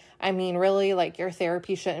because, I mean, really, like, your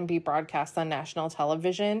therapy shouldn't be broadcast on national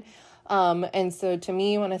television. And so to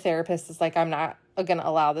me, when a therapist is like, I'm not going to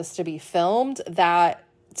allow this to be filmed, that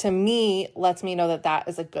to me lets me know that that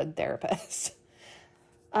is a good therapist.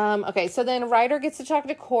 Okay, so then Ryder gets to talk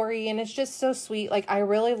to Corey, and it's just so sweet. Like, I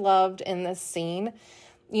really loved in this scene,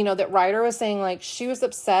 you know, that Ryder was saying, like, she was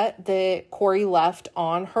upset that Corey left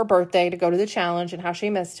on her birthday to go to the challenge and how she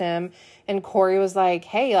missed him. And Corey was like,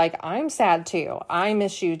 hey, like, I'm sad too. I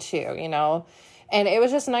miss you too, you know? And it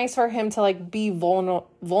was just nice for him to, like, be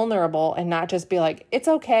vulnerable and not just be like, it's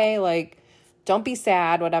okay, like, don't be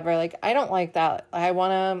sad, whatever. Like, I don't like that. I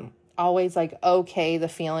want to always, like, okay the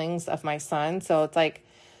feelings of my son. So it's like,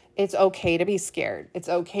 it's okay to be scared. It's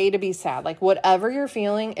okay to be sad. Like, whatever you're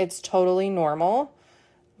feeling, it's totally normal.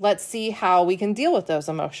 Let's see how we can deal with those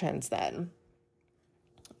emotions then.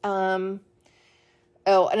 So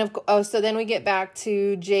then we get back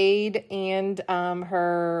to Jade and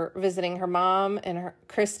her visiting her mom, and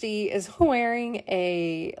Christy is wearing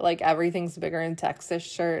a, like, everything's bigger in Texas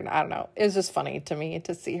shirt. I don't know. It was just funny to me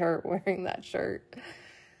to see her wearing that shirt.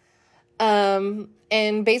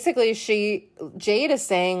 And basically Jade is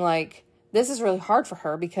saying, like, this is really hard for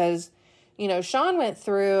her because, you know, Sean went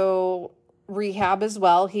through rehab as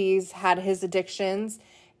well. He's had his addictions,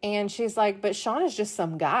 and she's like, but Sean is just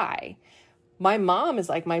some guy. My mom is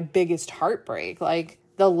like my biggest heartbreak. Like,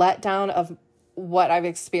 the letdown of what I've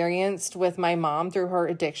experienced with my mom through her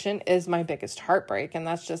addiction is my biggest heartbreak. And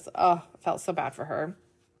that's just, I felt so bad for her.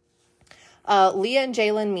 Leah and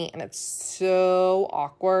Jalen meet, and it's so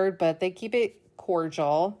awkward, but they keep it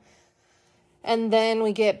cordial. And then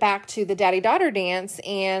we get back to the daddy-daughter dance,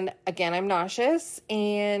 and again, I'm nauseous,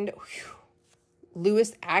 and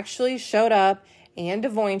Lewis actually showed up, and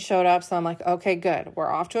Devoin showed up, so I'm like, okay, good.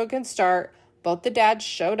 We're off to a good start. Both the dads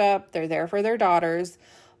showed up. They're there for their daughters.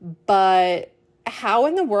 But how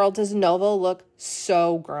in the world does Nova look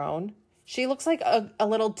so grown? She looks like a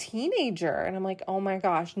little teenager. And I'm like, oh my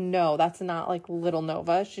gosh, no, that's not like little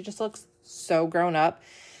Nova. She just looks so grown up.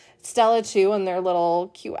 Stella too, in their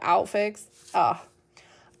little cute outfits.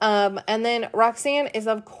 And then Roxanne is,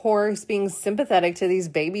 of course, being sympathetic to these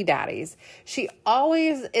baby daddies. She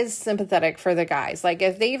always is sympathetic for the guys. Like,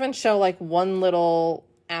 if they even show like one little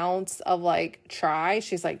ounce of like try,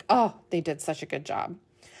 she's like, oh, they did such a good job.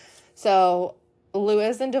 So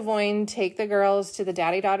Lewis and Devoin take the girls to the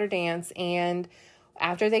daddy-daughter dance, and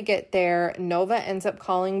after they get there, Nova ends up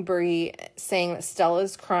calling Bree, saying that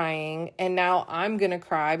Stella's crying, and now I'm gonna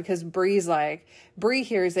cry because Bree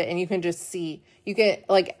hears it, and you can just see, you get,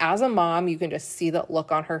 like, as a mom, you can just see the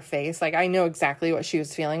look on her face. Like, I know exactly what she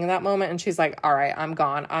was feeling in that moment, and she's like, all right, I'm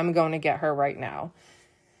gone. I'm going to get her right now.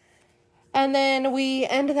 And then we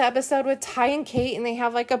end the episode with Ty and Kate, and they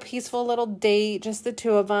have like a peaceful little date, just the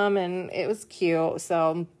two of them, and it was cute.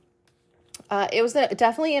 So it was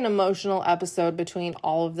definitely an emotional episode between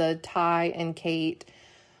all of the Ty and Kate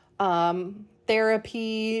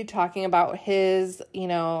therapy, talking about his, you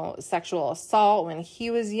know, sexual assault when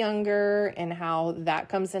he was younger and how that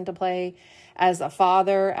comes into play as a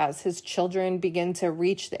father, as his children begin to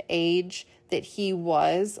reach the age that he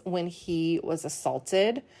was when he was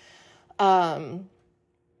assaulted. And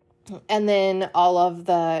then all of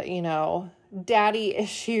the, you know, daddy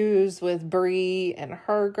issues with Bree and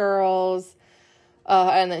her girls.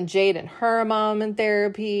 And then Jade and her mom in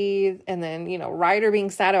therapy. And then, Ryder being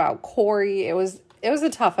sad about Corey. It was a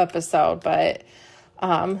tough episode, but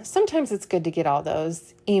sometimes it's good to get all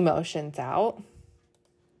those emotions out.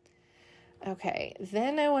 Okay,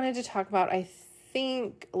 then I wanted to talk about,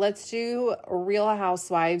 let's do Real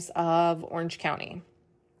Housewives of Orange County.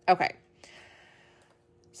 Okay.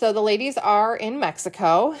 So the ladies are in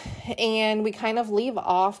Mexico, and we kind of leave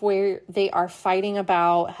off where they are fighting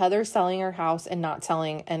about Heather selling her house and not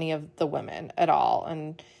telling any of the women at all.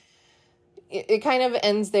 And it kind of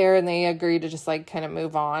ends there, and they agree to just kind of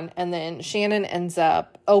move on. And then Shannon ends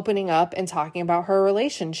up opening up and talking about her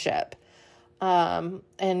relationship. And,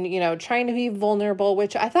 trying to be vulnerable,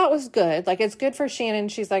 which I thought was good. It's good for Shannon.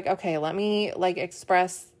 She's like, okay, let me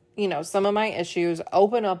express some of my issues,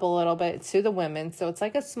 open up a little bit to the women. So it's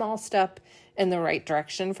a small step in the right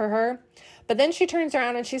direction for her. But then she turns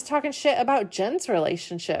around and she's talking shit about Jen's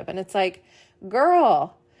relationship. And it's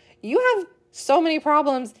girl, you have so many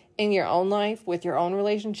problems in your own life with your own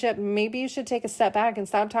relationship. Maybe you should take a step back and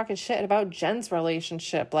stop talking shit about Jen's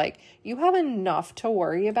relationship. You have enough to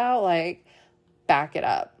worry about. Back it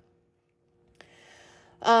up.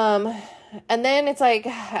 And then it's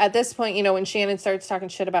at this point, when Shannon starts talking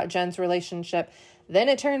shit about Jen's relationship, then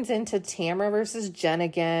it turns into Tamra versus Jen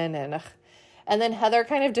again. And then Heather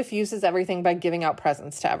kind of diffuses everything by giving out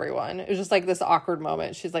presents to everyone. It was just this awkward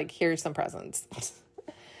moment. She's like, here's some presents.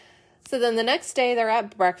 So then the next day they're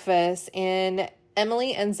at breakfast, and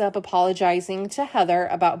Emily ends up apologizing to Heather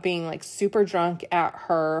about being super drunk at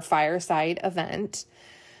her fireside event.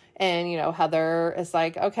 And, Heather is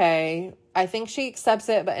okay, I think she accepts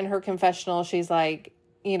it. But in her confessional, she's okay,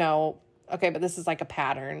 but this is a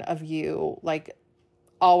pattern of you,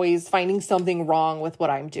 always finding something wrong with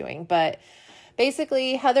what I'm doing. But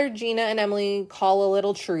basically, Heather, Gina, and Emily call a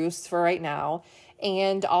little truce for right now.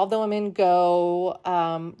 And all the women go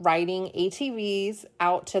riding ATVs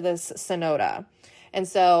out to this cenote. And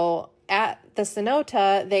so at the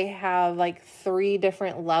cenote, they have 3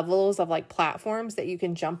 different levels of platforms that you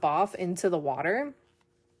can jump off into the water.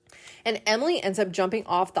 And Emily ends up jumping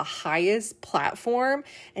off the highest platform,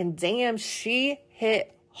 and damn, she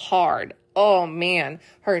hit hard. Oh man,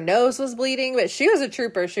 her nose was bleeding, but she was a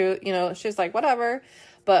trooper. She was whatever.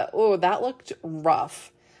 But oh, that looked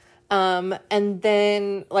rough. And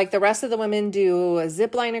then the rest of the women do a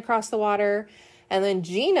zip line across the water. And then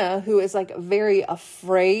Gina, who is very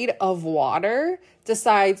afraid of water,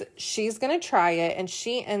 decides she's going to try it. And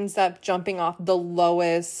she ends up jumping off the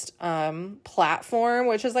lowest platform,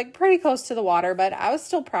 which is pretty close to the water. But I was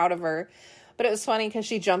still proud of her. But it was funny because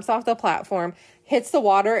she jumps off the platform, hits the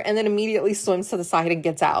water, and then immediately swims to the side and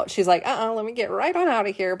gets out. She's like, let me get right on out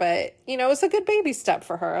of here. But, it's a good baby step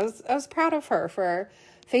for her. I was proud of her for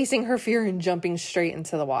facing her fear and jumping straight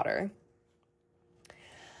into the water.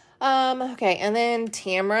 Okay, and then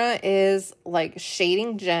Tamra is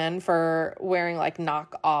shading Jen for wearing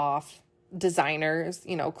knockoff designers,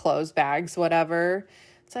 clothes, bags, whatever.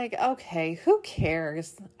 It's okay, who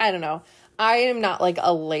cares? I don't know. I am not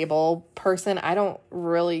a label person. I don't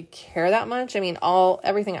really care that much. I mean,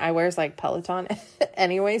 everything I wear is Peloton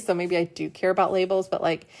anyway, so maybe I do care about labels,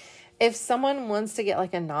 but if someone wants to get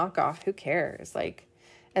a knockoff, who cares?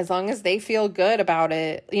 As long as they feel good about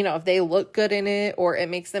it, if they look good in it or it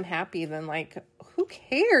makes them happy, then who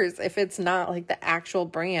cares if it's not the actual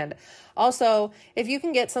brand? Also, if you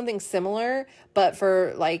can get something similar, but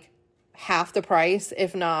for half the price,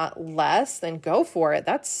 if not less, then go for it.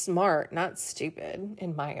 That's smart, not stupid,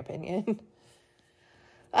 in my opinion.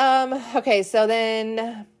 Okay, so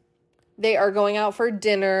then they are going out for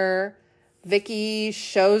dinner. Vicky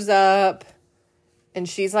shows up. And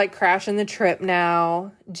she's crashing the trip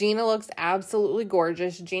now. Gina looks absolutely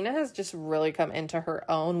gorgeous. Gina has just really come into her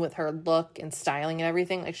own with her look and styling and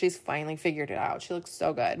everything. She's finally figured it out. She looks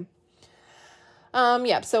so good.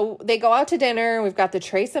 So they go out to dinner. We've got the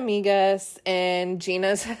Tres Amigas, and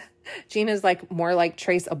Gina's more like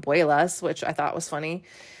Tres Abuelas, which I thought was funny.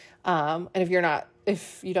 And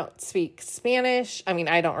if you don't speak Spanish, I mean,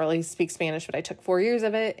 I don't really speak Spanish, but I took 4 years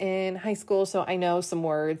of it in high school, so I know some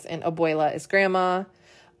words, and abuela is grandma.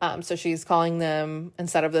 So she's calling them,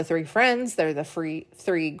 instead of the 3 friends, they're the 3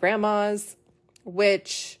 grandmas,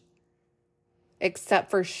 which,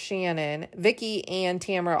 except for Shannon, Vicky and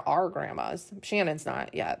Tamara are grandmas. Shannon's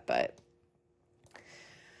not yet, but...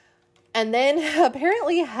 And then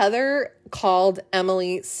apparently Heather called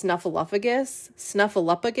Emily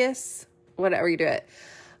Snuffleupagus, whatever you do it.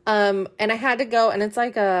 And I had to go, and it's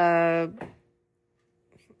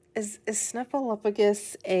is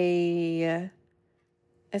Snuffleupagus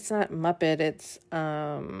it's not Muppet, it's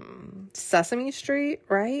Sesame Street,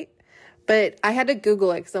 right? But I had to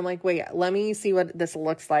Google it because I'm like, wait, let me see what this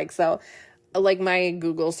looks like. So, like, my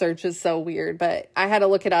Google search is so weird, but I had to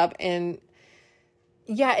look it up, and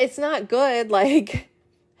yeah, it's not good. Like,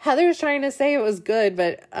 Heather's trying to say it was good,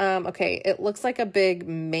 but okay, it looks like a big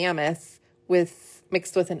mammoth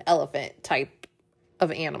mixed with an elephant type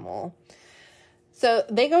of animal. So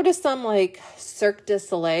they go to some like Cirque du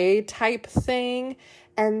Soleil type thing,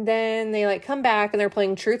 and then they like come back and they're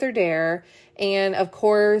playing Truth or Dare. And of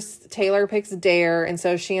course, Taylor picks Dare, and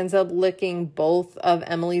so she ends up licking both of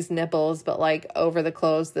Emily's nipples, but like over the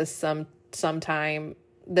clothes this time.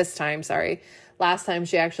 Sorry. Last time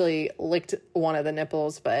she actually licked one of the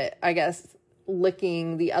nipples, but I guess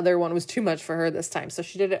licking the other one was too much for her this time, so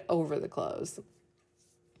she did it over the clothes.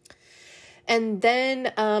 And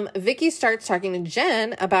then Vicky starts talking to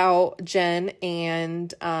Jen about Jen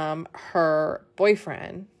and her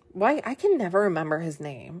boyfriend. Why? I can never remember his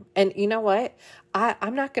name. And you know what?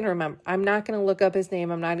 I'm not going to remember. I'm not going to look up his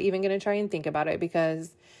name. I'm not even going to try and think about it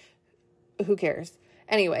because who cares?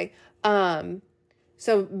 Anyway,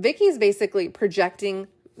 so Vicky's basically projecting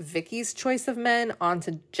Vicky's choice of men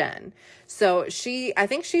onto Jen. So I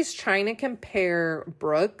think she's trying to compare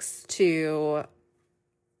Brooks to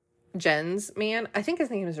Jen's man. I think his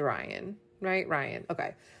name is Ryan, right? Ryan.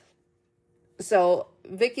 Okay. So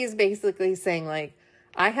Vicky's basically saying like,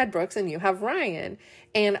 I had Brooks and you have Ryan.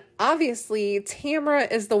 And obviously Tamara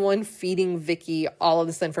is the one feeding Vicky all of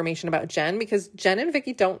this information about Jen because Jen and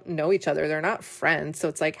Vicky don't know each other. They're not friends. So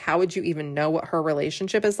it's like, how would you even know what her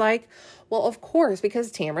relationship is like? Well, of course,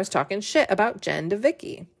 because Tamara's talking shit about Jen to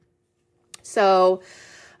Vicky. So,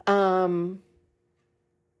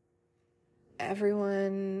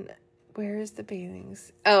 everyone, where is the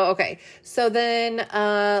bathings? Oh, okay. So then,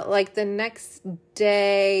 like the next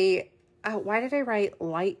day, why did I write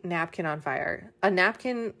light napkin on fire? A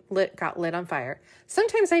napkin got lit on fire.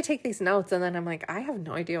 Sometimes I take these notes and then I'm like, I have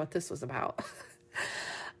no idea what this was about.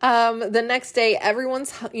 The next day,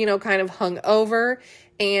 everyone's, kind of hung over,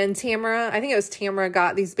 and I think it was Tamara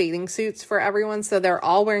got these bathing suits for everyone. So they're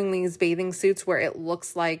all wearing these bathing suits where it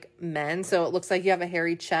looks like men. So it looks like you have a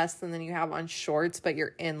hairy chest and then you have on shorts, but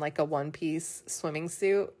you're in like a one-piece swimming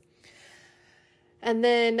suit. And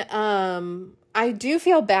then, I do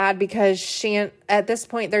feel bad because at this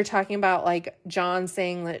point they're talking about like John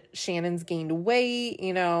saying that Shannon's gained weight,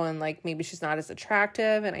 and like maybe she's not as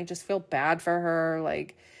attractive, and I just feel bad for her.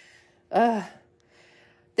 Like,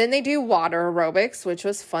 Then they do water aerobics, which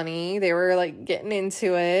was funny. They were like getting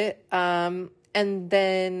into it. And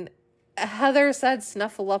then Heather said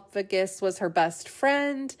Snuffleupagus was her best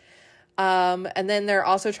friend. And then they're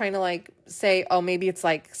also trying to like say, oh, maybe it's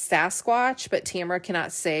like Sasquatch, but Tamara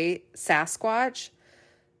cannot say Sasquatch.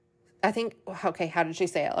 I think, okay, how did she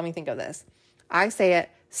say it? Let me think of this. I say it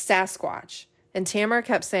Sasquatch, and Tamara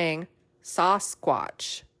kept saying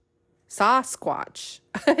Sasquatch. I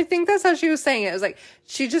think that's how she was saying it. It was like,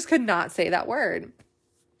 she just could not say that word.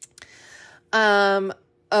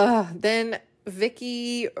 Then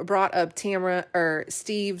Vicky brought up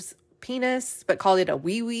Steve's penis, but called it a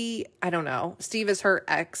wee-wee. I don't know. Steve is her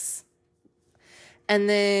ex. And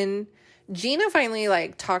then Gina finally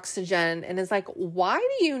like talks to Jen and is like, why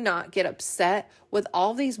do you not get upset with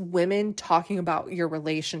all these women talking about your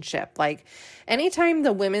relationship? Like anytime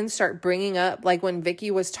the women start bringing up, like when Vicky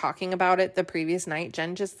was talking about it the previous night,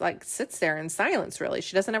 Jen just like sits there in silence, really.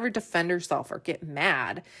 She doesn't ever defend herself or get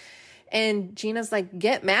mad. And Gina's like,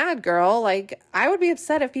 get mad, girl. Like I would be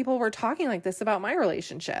upset if people were talking like this about my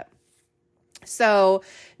relationship. So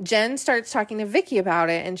Jen starts talking to Vicky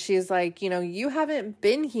about it, and she's like, you haven't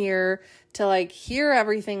been here to like hear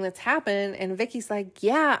everything that's happened. And Vicky's like,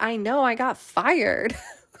 yeah, I know, I got fired.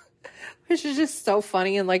 Which is just so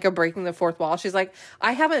funny and like a breaking the fourth wall. She's like,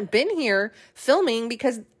 I haven't been here filming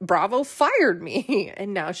because Bravo fired me.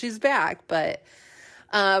 And now she's back. But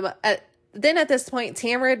then at this point,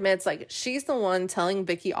 Tamara admits like she's the one telling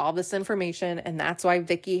Vicky all this information, and that's why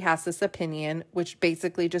Vicky has this opinion, which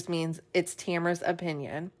basically just means it's Tamara's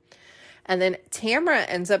opinion. And then Tamara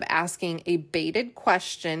ends up asking a baited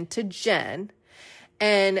question to Jen,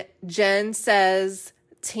 and Jen says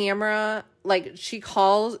Tamara, like Jen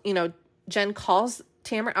calls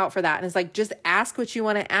Tamara out for that and is like, just ask what you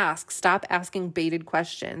want to ask. Stop asking baited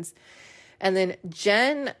questions. And then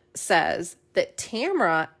Jen says that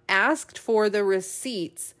Tamara asked for the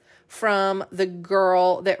receipts from the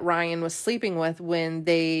girl that Ryan was sleeping with when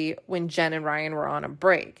Jen and Ryan were on a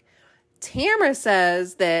break. Tamara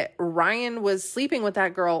says that Ryan was sleeping with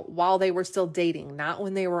that girl while they were still dating, not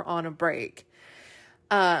when they were on a break.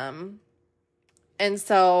 And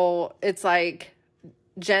so it's like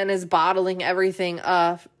Jen is bottling everything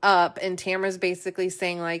up, and Tamara's basically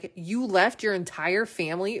saying, like, you left your entire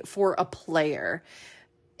family for a player.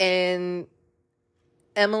 And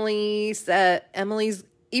Emily's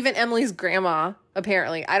grandma,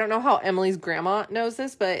 apparently. I don't know how Emily's grandma knows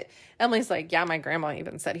this, but Emily's like, yeah, my grandma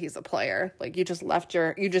even said he's a player. Like, you just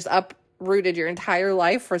uprooted your entire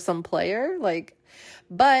life for some player. Like,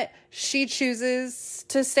 but she chooses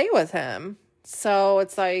to stay with him. So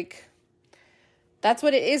it's like, that's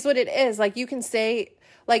what it is. Like, you can say,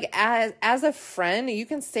 like, as a friend, you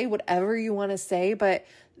can say whatever you want to say, but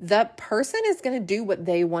the person is going to do what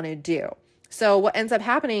they want to do. So what ends up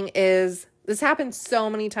happening is, this happens so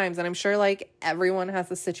many times, and I'm sure like everyone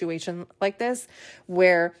has a situation like this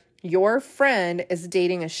where your friend is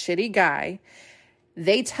dating a shitty guy.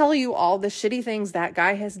 They tell you all the shitty things that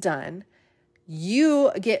guy has done.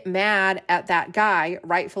 You get mad at that guy,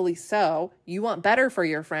 rightfully so. You want better for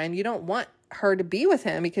your friend. You don't want her to be with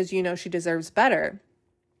him because you know she deserves better.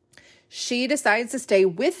 She decides to stay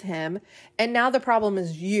with him, and now the problem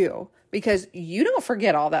is you, because you don't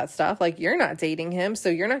forget all that stuff. Like, you're not dating him, so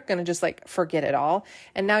you're not going to just like forget it all.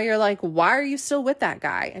 And now you're like, why are you still with that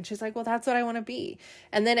guy? And she's like, well, that's what I want to be.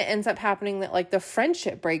 And then it ends up happening that like the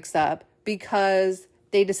friendship breaks up because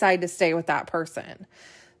they decide to stay with that person.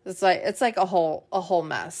 It's like a whole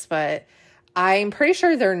mess, but I'm pretty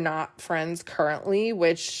sure they're not friends currently,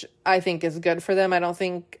 which I think is good for them. I don't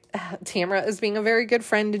think Tamara is being a very good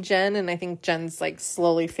friend to Jen, and I think Jen's like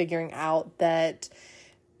slowly figuring out that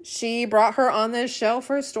she brought her on this show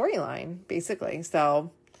for a storyline, basically.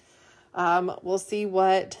 So we'll see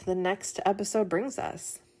what the next episode brings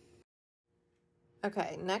us.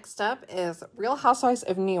 Okay, next up is Real Housewives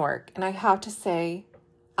of New York, and I have to say,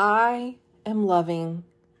 I am loving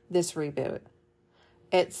this reboot.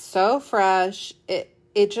 It's so fresh.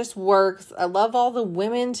 It just works. I love all the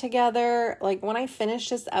women together. Like, when I finished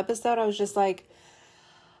this episode, I was just like,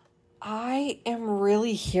 I am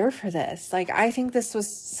really here for this. Like, I think this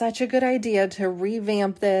was such a good idea to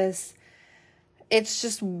revamp this. It's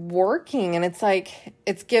just working, and it's like,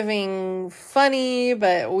 it's giving funny,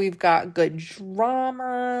 but we've got good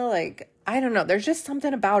drama. Like, I don't know. There's just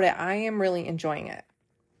something about it. I am really enjoying it.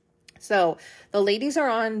 So the ladies are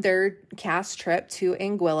on their cast trip to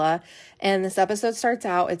Anguilla, and this episode starts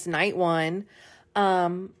out, it's night one,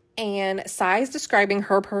 and Sai's describing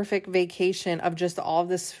her perfect vacation of just all of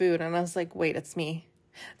this food, and I was like, wait, it's me.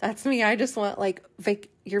 That's me. I just want, like,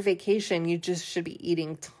 your vacation, you just should be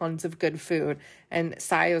eating tons of good food, and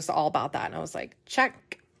Sai was all about that, and I was like,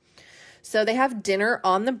 check. So they have dinner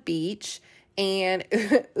on the beach, and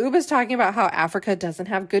Uba's talking about how Africa doesn't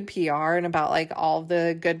have good PR and about like all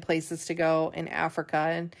the good places to go in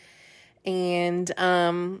Africa. And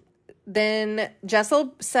then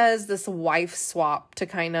Jessel says this wife swap to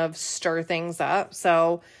kind of stir things up.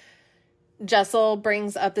 So Jessel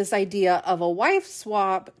brings up this idea of a wife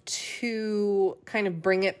swap to kind of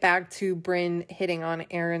bring it back to Brynn hitting on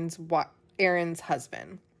Aaron's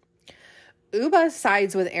husband. Uba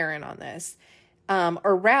sides with Aaron on this.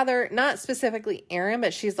 Or rather, not specifically Aaron,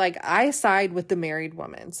 but she's like, I side with the married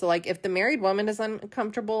woman. So, like, if the married woman is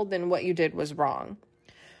uncomfortable, then what you did was wrong.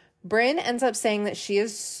 Brynn ends up saying that she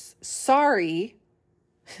is sorry,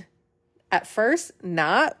 at first,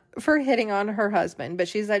 not for hitting on her husband, but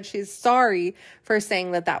she said she's sorry for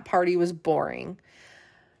saying that party was boring.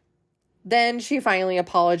 Then she finally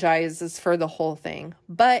apologizes for the whole thing.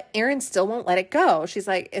 But Aaron still won't let it go. She's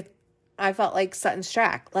like, I felt like Sutton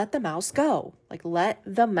Strack. Let the mouse go. Like, let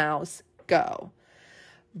the mouse go.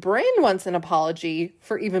 Brynn wants an apology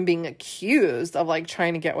for even being accused of, like,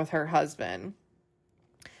 trying to get with her husband.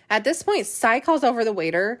 At this point, Sai calls over the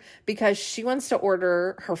waiter because she wants to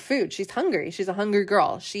order her food. She's hungry. She's a hungry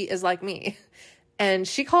girl. She is like me. And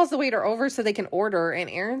she calls the waiter over so they can order,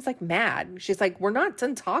 and Aaron's, like, mad. She's like, we're not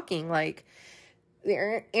done talking. Like,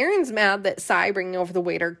 Aaron's mad that Sai bringing over the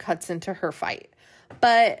waiter cuts into her fight.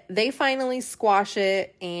 But they finally squash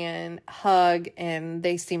it and hug, and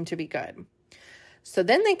they seem to be good. So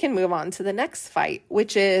then they can move on to the next fight,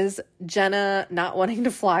 which is Jenna not wanting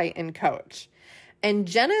to fly in coach. And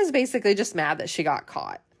Jenna is basically just mad that she got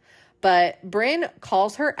caught. But Brynn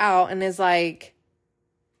calls her out and is like,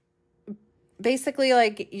 basically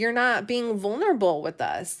like, you're not being vulnerable with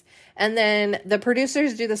us. And then the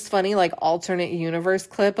producers do this funny like alternate universe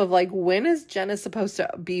clip of like, when is Jenna supposed to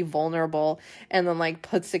be vulnerable? And then like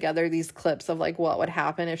puts together these clips of like what would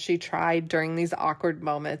happen if she tried during these awkward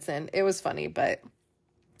moments. And it was funny. But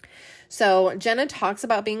so Jenna talks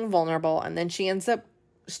about being vulnerable, and then she ends up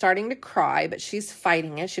starting to cry, but she's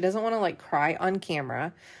fighting it. She doesn't want to like cry on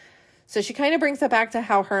camera. So she kind of brings it back to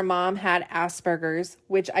how her mom had Asperger's,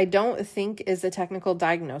 which I don't think is a technical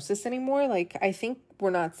diagnosis anymore. Like, I think we're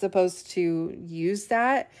not supposed to use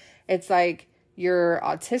that. It's like, you're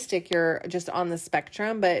autistic, you're just on the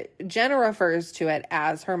spectrum, but Jenna refers to it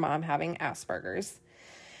as her mom having Asperger's,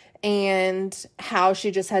 and how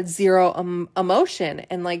she just had zero emotion.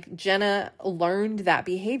 And like, Jenna learned that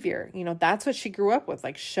behavior. You know, that's what she grew up with,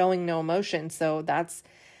 like showing no emotion. So that's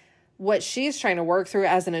what she's trying to work through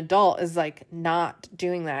as an adult, is like not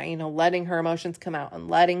doing that, you know, letting her emotions come out and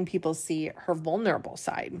letting people see her vulnerable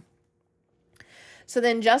side. So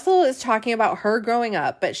then Jessel is talking about her growing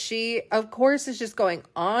up, but she, of course, is just going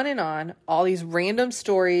on and on, all these random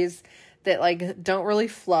stories that like don't really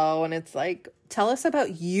flow. And it's like, tell us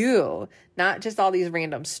about you, not just all these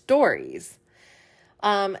random stories.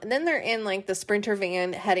 And then they're in like the Sprinter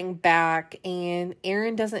van heading back, and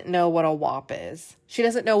Erin doesn't know what a WAP is. She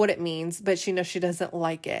doesn't know what it means, but she knows she doesn't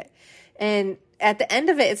like it. And at the end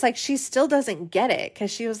of it, it's like she still doesn't get it, because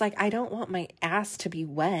she was like, I don't want my ass to be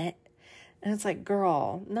wet. And it's like,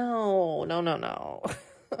 girl, no.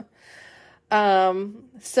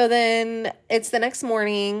 So then it's the next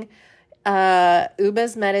morning.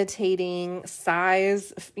 Uba's meditating,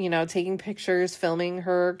 Sai's, you know, taking pictures, filming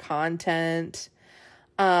her content.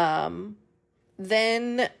 Then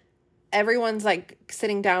everyone's like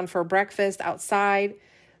sitting down for breakfast outside.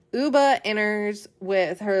 Uba enters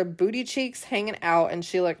with her booty cheeks hanging out, and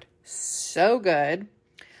she looked so good.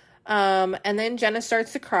 And then Jenna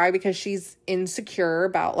starts to cry because she's insecure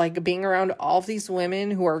about like being around all of these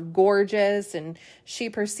women who are gorgeous, and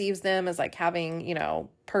she perceives them as like having, you know,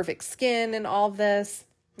 perfect skin and all of this,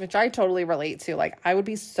 which I totally relate to. Like, I would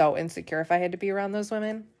be so insecure if I had to be around those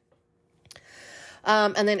women.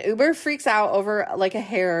 And then Uber freaks out over like a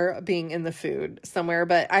hair being in the food somewhere,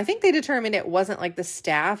 but I think they determined it wasn't like the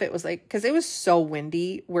staff. It was like, cause it was so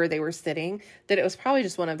windy where they were sitting that it was probably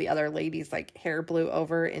just one of the other ladies, like hair blew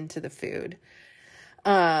over into the food.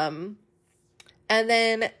 And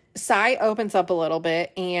then Sai opens up a little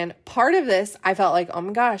bit, and part of this, I felt like, oh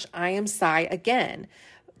my gosh, I am Sai again,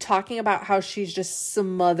 talking about how she's just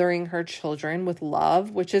smothering her children with love,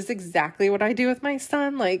 which is exactly what I do with my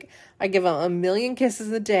son. Like, I give him a million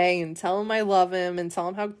kisses a day and tell him I love him and tell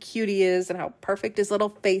him how cute he is and how perfect his little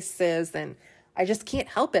face is. And I just can't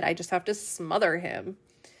help it. I just have to smother him.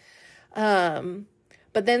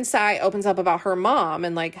 But then Sai opens up about her mom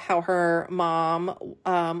and like how her mom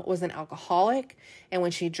was an alcoholic, and when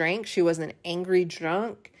she drank, she was an angry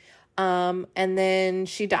drunk. And then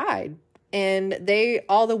she died. And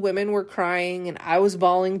all the women were crying, and I was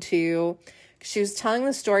bawling too. She was telling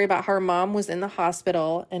the story about how her mom was in the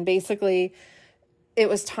hospital, and basically it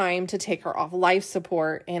was time to take her off life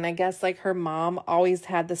support. And I guess like her mom always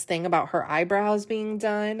had this thing about her eyebrows being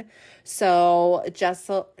done. So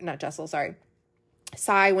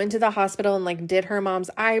Sai went to the hospital and like did her mom's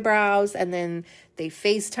eyebrows, and then they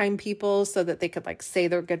FaceTime people so that they could like say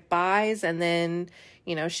their goodbyes. And then,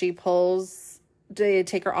 you know, they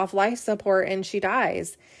take her off life support and she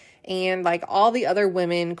dies. And like all the other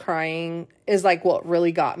women crying is like what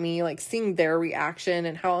really got me, like seeing their reaction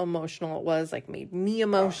and how emotional it was, like made me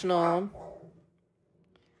emotional.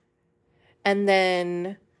 And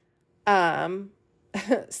then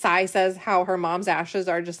Sai says how her mom's ashes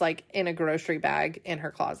are just like in a grocery bag in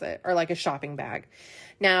her closet, or like a shopping bag.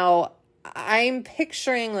 Now I'm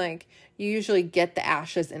picturing like you usually get the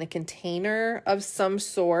ashes in a container of some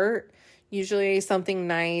sort, usually something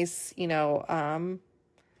nice, you know.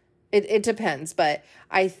 It depends, but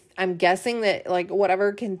I'm guessing that like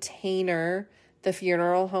whatever container the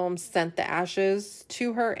funeral home sent the ashes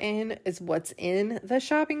to her in is what's in the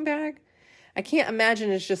shopping bag. I can't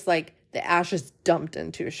imagine it's just like the ashes dumped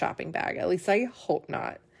into a shopping bag. At least I hope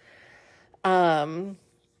not.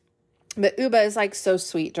 But Uba is like so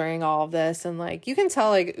sweet during all of this, and like you can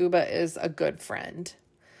tell like Uba is a good friend.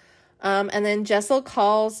 And then Jessel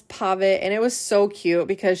calls Pavit, and it was so cute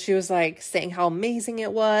because she was like saying how amazing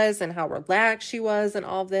it was and how relaxed she was and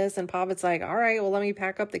all of this. And Pavit's like, all right, well, let me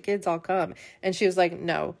pack up the kids. I'll come. And she was like,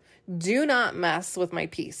 no, do not mess with my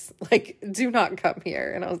peace. Like, do not come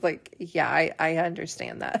here. And I was like, yeah, I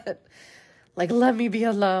understand that. Like, let me be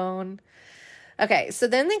alone. Okay. So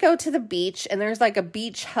then they go to the beach, and there's like a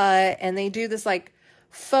beach hut, and they do this like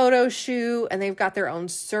photo shoot, and they've got their own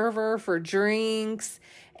server for drinks.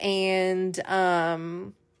 And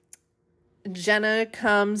Jenna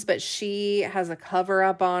comes, but she has a cover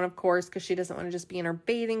up on, of course, because she doesn't want to just be in her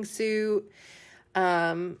bathing suit.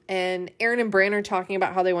 And Erin and Bran are talking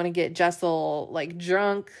about how they want to get Jessel like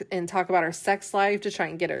drunk and talk about her sex life to try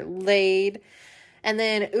and get her laid. And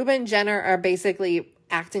then Uba and Jenna are basically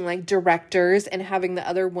acting like directors and having the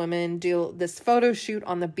other women do this photo shoot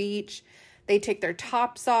on the beach. They take their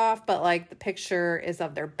tops off, but like the picture is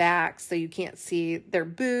of their backs, so you can't see their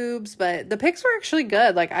boobs, but the pics were actually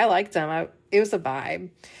good. Like I liked them. It was a vibe. And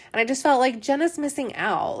I just felt like Jenna's missing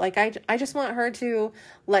out. Like I just want her to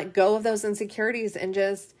let go of those insecurities and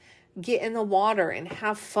just get in the water and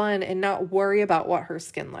have fun and not worry about what her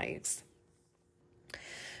skin likes.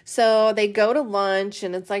 So they go to lunch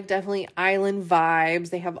and it's like definitely island vibes.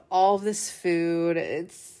 They have all of this food.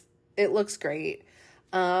 It looks great.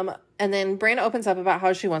 And then Brynn opens up about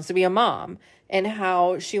how she wants to be a mom and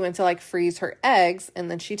how she went to like freeze her eggs. And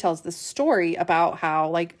then she tells this story about how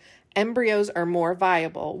like embryos are more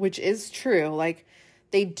viable, which is true. Like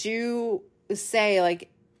they do say like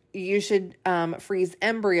you should freeze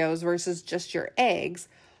embryos versus just your eggs.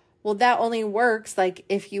 Well, that only works like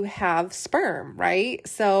if you have sperm, right?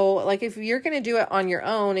 So like if you're going to do it on your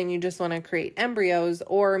own and you just want to create embryos,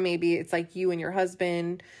 or maybe it's like you and your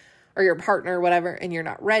husband or your partner or whatever, and you're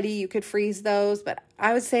not ready, you could freeze those. But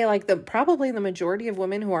I would say like probably the majority of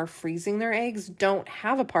women who are freezing their eggs don't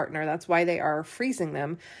have a partner. That's why they are freezing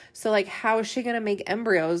them. So like, how is she going to make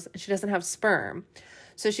embryos? She doesn't have sperm.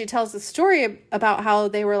 So she tells the story about how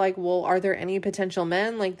they were like, well, are there any potential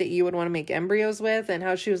men like that you would want to make embryos with? And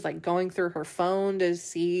how she was like going through her phone to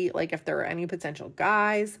see like if there were any potential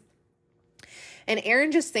guys. And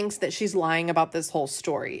Erin just thinks that she's lying about this whole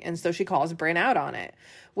story. And so she calls Brynn out on it,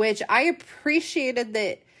 which I appreciated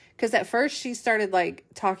that, because at first she started like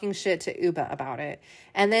talking shit to Uba about it.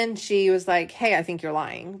 And then she was like, hey, I think you're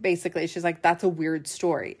lying. Basically, she's like, that's a weird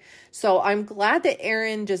story. So I'm glad that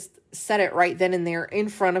Erin just said it right then and there in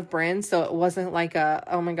front of Brynn. So it wasn't like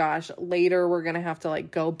oh my gosh, later we're going to have to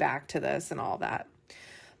like go back to this and all that.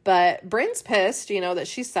 But Brynn's pissed, that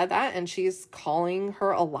she said that, and she's calling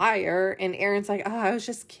her a liar. And Erin's like, oh, I was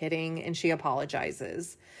just kidding. And she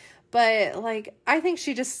apologizes. But like, I think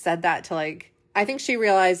she just said that to like, I think she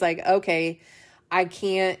realized like, okay, I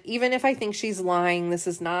can't, even if I think she's lying, this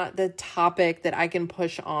is not the topic that I can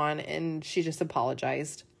push on. And she just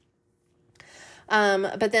apologized.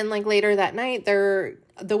 But then like later that night, the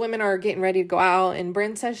women are getting ready to go out, and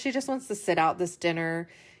Brynn says she just wants to sit out this dinner.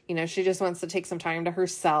 She just wants to take some time to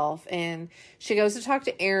herself, and she goes to talk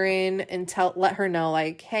to Erin and let her know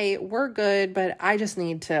like, hey, we're good, but I just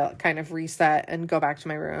need to kind of reset and go back to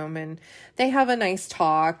my room. And they have a nice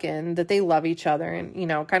talk and that they love each other and,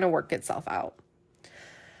 kind of work itself out.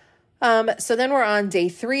 So then we're on day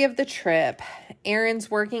 3 of the trip.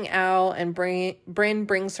 Erin's working out, and Brynn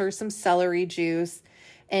brings her some celery juice,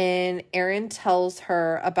 and Erin tells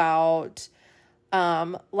her about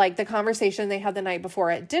like the conversation they had the night before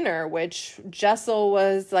at dinner, which Jessel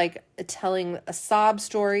was like telling a sob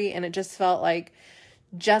story, and it just felt like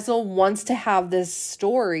Jessel wants to have this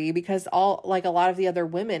story because a lot of the other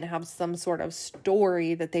women have some sort of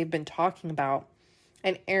story that they've been talking about.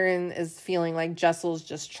 And Erin is feeling like Jessel's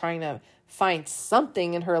just trying to find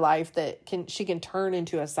something in her life that she can turn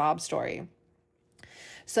into a sob story.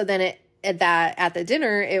 So then at the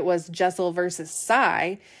dinner, it was Jessel versus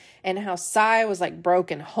Sai, and how Sai was like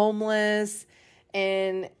broke and homeless.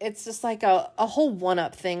 And it's just like a whole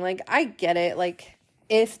one-up thing. Like, I get it. Like,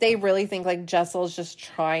 if they really think like Jessel's just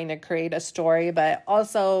trying to create a story, but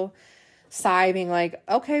also Sai being like,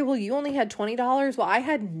 okay, well, you only had $20. Well, I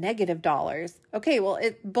had negative dollars. Okay, well,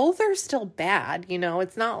 both are still bad.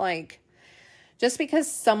 It's not like just because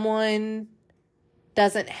someone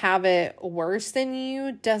doesn't have it worse than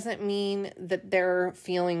you doesn't mean that their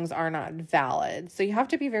feelings are not valid. So you have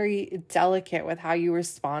to be very delicate with how you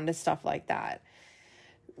respond to stuff like that.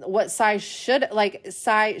 What Sai should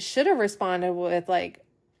have responded with like,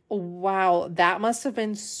 wow, that must have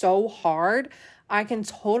been so hard. I can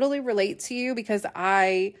totally relate to you because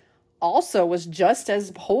I also was just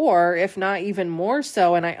as poor, if not even more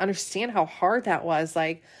so. And I understand how hard that was.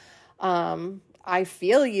 Like, I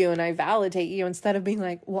feel you and I validate you, instead of being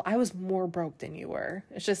like, well, I was more broke than you were.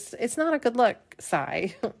 It's not a good look,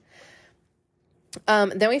 Sai.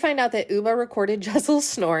 Then we find out that Uba recorded Jessel's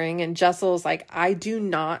snoring, and Jessel's like, I do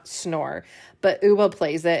not snore, but Uba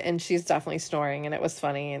plays it and she's definitely snoring, and it was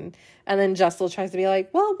funny. And then Jessel tries to be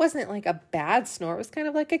like, well, it wasn't like a bad snore. It was kind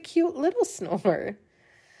of like a cute little snore.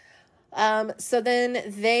 So then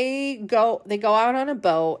they go out on a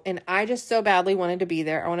boat, and I just so badly wanted to be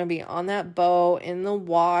there. I want to be on that boat in the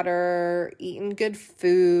water, eating good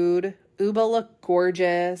food. Uba looked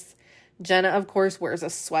gorgeous. Jenna, of course, wears a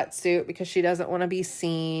sweatsuit because she doesn't want to be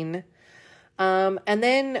seen. And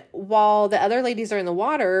then while the other ladies are in the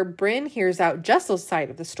water, Brynn hears out Jessel's side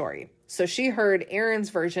of the story. So she heard Erin's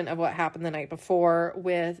version of what happened the night before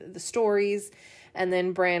with the stories. And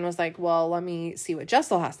then Brynn was like, well, let me see what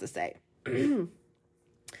Jessel has to say.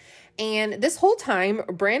 And this whole time,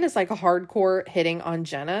 Brynn is like a hardcore hitting on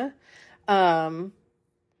Jenna. I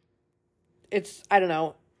don't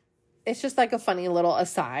know. It's just like a funny little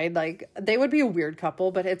aside. Like, they would be a weird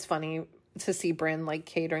couple, but it's funny to see Brynn like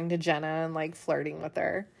catering to Jenna and like flirting with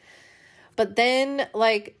her. But then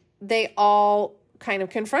like they all kind of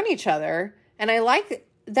confront each other. And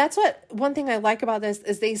one thing I like about this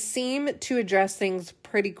is they seem to address things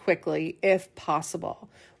pretty quickly if possible,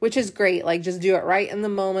 which is great. Like, just do it right in the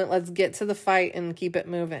moment. Let's get to the fight and keep it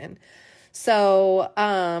moving. So,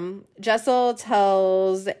 Jessel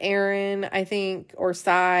tells Aaron, I think, or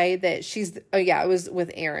Sai, that it was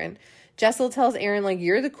with Aaron. Jessel tells Aaron, like,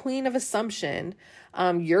 you're the queen of assumption.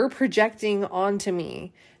 You're projecting onto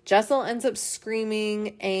me. Jessel ends up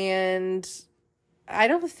screaming, and I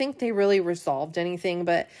don't think they really resolved anything,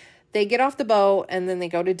 but they get off the boat and then they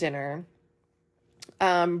go to dinner.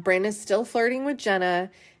 Brynn is still flirting with Jenna,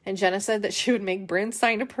 and Jenna said that she would make Brynn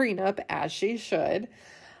sign a prenup, as she should.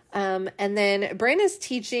 And then Brynn is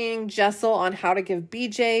teaching Jessel on how to give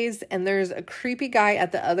BJs, and there's a creepy guy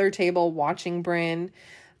at the other table watching Brynn.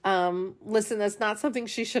 Listen, that's not something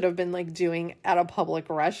she should have been like doing at a public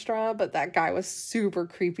restaurant, but that guy was super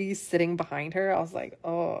creepy sitting behind her. I was like,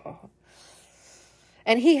 oh.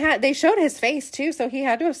 And they showed his face too, so he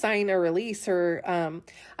had to have signed a release, or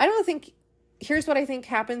here's what I think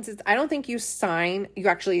happens is, I don't think you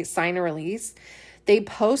actually sign a release. They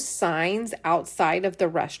post signs outside of the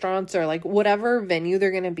restaurants or like whatever venue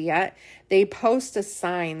they're going to be at. They post a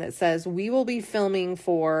sign that says, we will be filming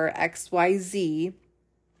for XYZ.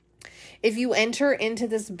 If you enter into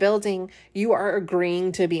this building, you are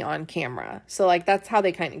agreeing to be on camera. So like, that's how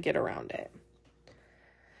they kind of get around it.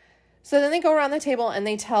 So then they go around the table and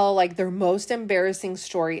they tell like their most embarrassing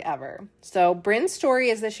story ever. So Brynn's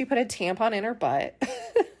story is that she put a tampon in her butt.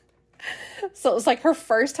 So it was like her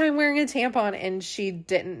first time wearing a tampon and she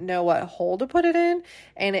didn't know what hole to put it in,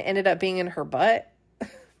 and it ended up being in her butt.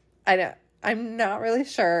 I'm not really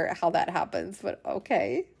sure how that happens, but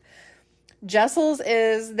okay. Jessel's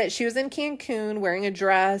is that she was in Cancun wearing a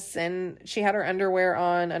dress and she had her underwear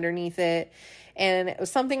on underneath it. And it was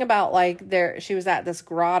something about like she was at this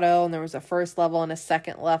grotto and there was a first level and a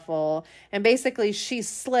second level. And basically she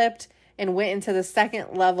slipped and went into the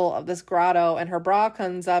second level of this grotto, and her bra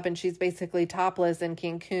comes up and she's basically topless in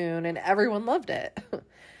Cancun, and everyone loved it.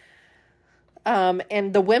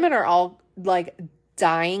 And the women are all like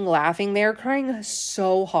dying laughing. They're crying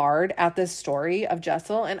so hard at this story of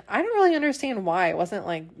Jessel, and I don't really understand why. It wasn't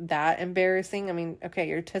like that embarrassing. I mean, okay,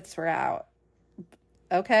 your tits were out.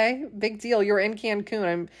 Okay, big deal. You're in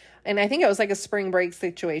Cancun. And I think it was like a spring break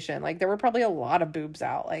situation. Like there were probably a lot of boobs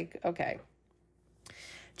out. Like, okay.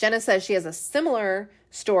 Jenna says she has a similar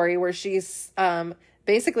story where she's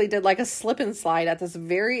basically did like a slip and slide at this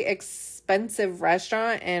very expensive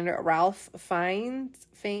restaurant, and Ralph Fiennes,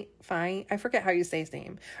 I forget how you say his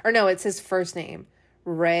name. Or no, it's his first name.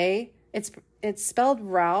 Ray. It's spelled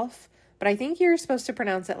Ralph, but I think you're supposed to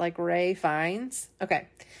pronounce it like Ray Fiennes. Okay.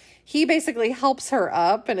 He basically helps her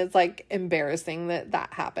up, and it's like embarrassing that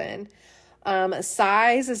happened.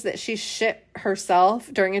 Size is that she shit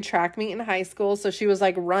herself during a track meet in high school. So she was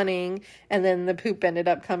like running and then the poop ended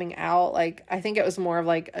up coming out. Like, I think it was more of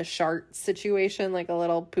like a shark situation, like a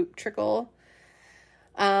little poop trickle.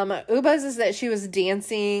 Uba's is that she was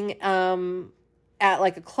dancing, at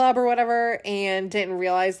like a club or whatever, and didn't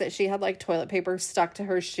realize that she had like toilet paper stuck to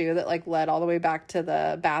her shoe that like led all the way back to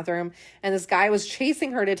the bathroom. And this guy was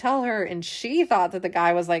chasing her to tell her, and she thought that the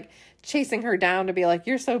guy was like chasing her down to be like,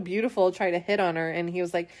 you're so beautiful, try to hit on her. And he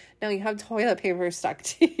was like, no, you have toilet paper stuck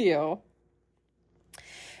to you.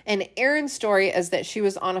 And Erin's story is that she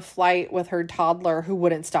was on a flight with her toddler who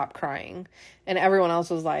wouldn't stop crying. And everyone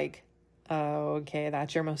else was like, oh, okay,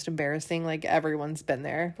 that's your most embarrassing. Like, everyone's been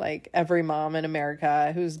there. Like, every mom in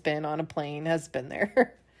America who's been on a plane has been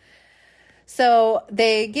there. So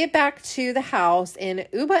they get back to the house, and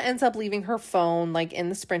Uba ends up leaving her phone, like, in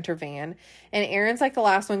the Sprinter van. And Erin's, like, the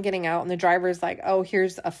last one getting out, and the driver's like, oh,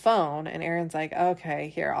 here's a phone. And Erin's like,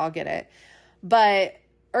 okay, here, I'll get it. But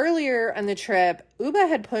earlier on the trip, Uba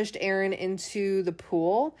had pushed Erin into the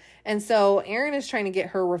pool. And so Erin is trying to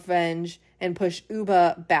get her revenge and push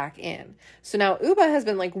Uba back in. So now Uba has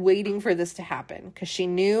been like waiting for this to happen because she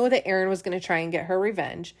knew that Erin was going to try and get her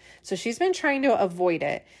revenge. So she's been trying to avoid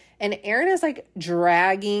it. And Erin is like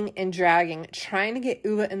dragging, trying to get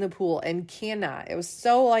Uba in the pool and cannot. It was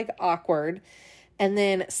so like awkward. And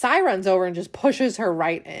then Sai runs over and just pushes her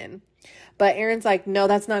right in. But Erin's like, no,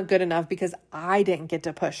 that's not good enough because I didn't get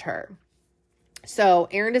to push her. So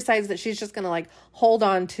Erin decides that she's just going to like hold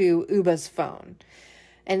on to Uba's phone.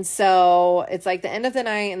 And so it's like the end of the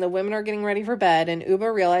night and the women are getting ready for bed, and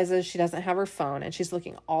Uba realizes she doesn't have her phone and she's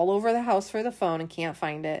looking all over the house for the phone and can't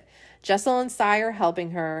find it. Jessel and Sai are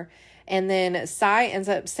helping her. And then Sai ends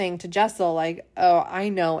up saying to Jessel, like, oh, I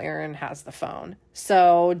know Erin has the phone.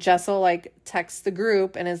 So Jessel like texts the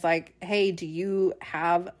group and is like, hey, do you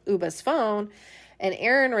have Uba's phone? And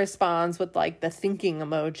Erin responds with like the thinking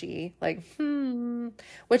emoji, like,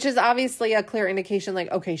 which is obviously a clear indication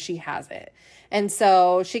like, okay, she has it. And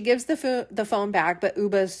so she gives the phone back, but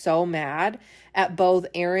Uba is so mad at both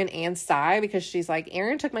Erin and Sai because she's like,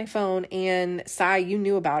 Erin took my phone and Sai, you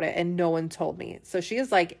knew about it and no one told me. So she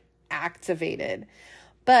is like activated.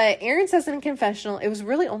 But Erin says in a confessional, it was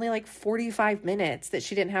really only like 45 minutes that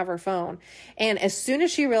she didn't have her phone. And as soon as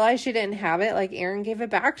she realized she didn't have it, like Erin gave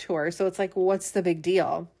it back to her. So it's like, what's the big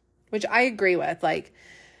deal? Which I agree with. Like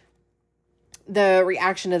the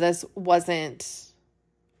reaction to this wasn't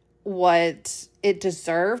what it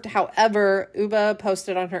deserved. However, Uba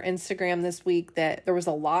posted on her Instagram this week that there was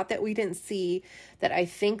a lot that we didn't see that I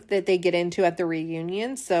think that they get into at the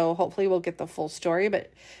reunion. So hopefully we'll get the full story.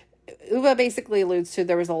 But Uba basically alludes to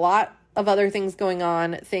there was a lot of other things going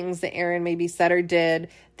on, things that Erin maybe said or did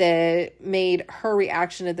that made her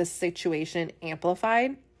reaction to this situation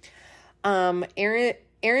amplified.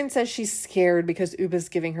 Erin says she's scared because Uba's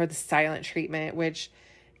giving her the silent treatment, which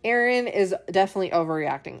Erin is definitely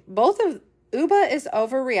overreacting. Uba is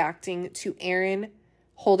overreacting to Erin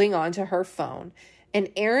holding on to her phone, and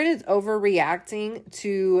Erin is overreacting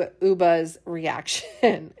to Uba's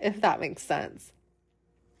reaction, if that makes sense.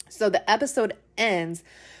 So the episode ends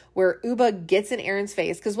where Uba gets in Erin's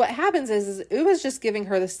face, because what happens is Uba's just giving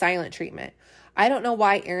her the silent treatment. I don't know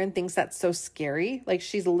why Erin thinks that's so scary. Like,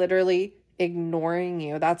 she's literally ignoring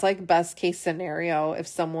you. That's like best case scenario. If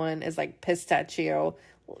someone is like pissed at you,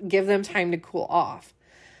 give them time to cool off.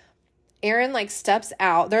 Erin like steps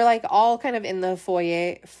out. They're like all kind of in the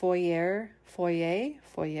foyer.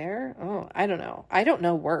 Oh, I don't know. I don't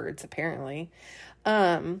know words apparently.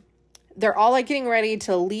 They're all like getting ready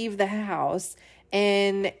to leave the house,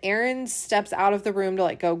 and Erin steps out of the room to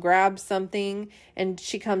like go grab something, and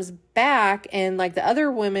she comes back and like the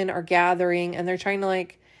other women are gathering and they're trying to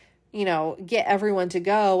like, you know, get everyone to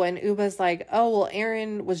go. And Uba's like, oh, well,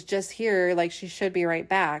 Erin was just here. Like, she should be right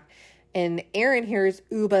back. And Erin hears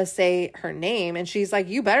Uba say her name, and she's like,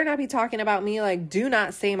 you better not be talking about me. Like, do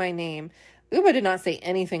not say my name. Uba did not say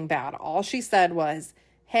anything bad. All she said was,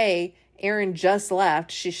 hey, Erin just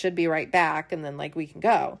left. She should be right back. And then like, we can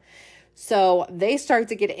go. So they start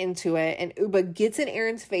to get into it, and Uba gets in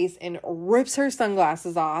Erin's face and rips her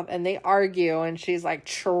sunglasses off, and they argue, and she's like,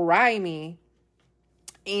 try me.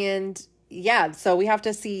 And yeah, so we have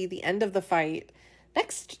to see the end of the fight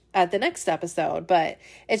the next episode, but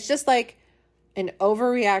it's just like an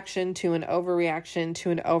overreaction to an overreaction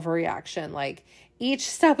to an overreaction. Like each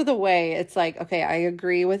step of the way, it's like, okay, I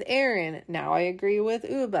agree with Erin. Now I agree with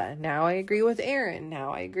Uba. Now I agree with Erin.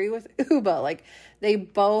 Now I agree with Uba. Like they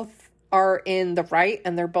both are in the right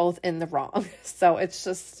and they're both in the wrong. So it's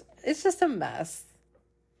just a mess.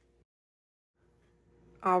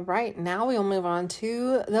 All right, now we'll move on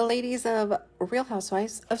to the ladies of Real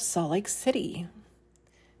Housewives of Salt Lake City.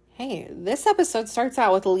 Hey, this episode starts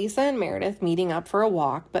out with Lisa and Meredith meeting up for a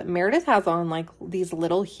walk, but Meredith has on like these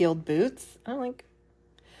little heeled boots. I'm like,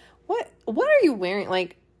 what are you wearing?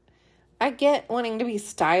 Like, I get wanting to be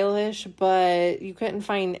stylish, but you couldn't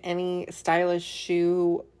find any stylish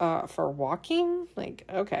shoe for walking? Like,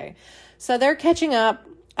 okay. So they're catching up.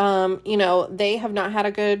 They have not had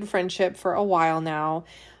a good friendship for a while now.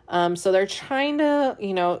 So they're trying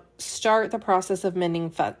to, start the process of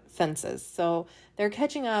mending fences. So they're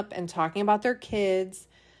catching up and talking about their kids.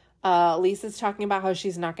 Lisa's talking about how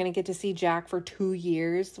she's not going to get to see Jack for 2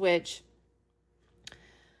 years, which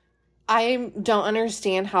I don't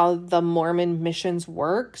understand how the Mormon missions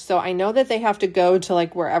work. So I know that they have to go to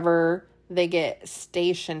like wherever they get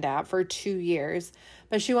stationed at for 2 years,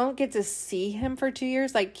 but she won't get to see him for 2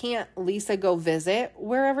 years. Like, can't Lisa go visit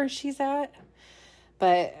wherever she's at?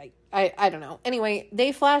 But I don't know. Anyway,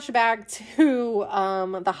 they flash back to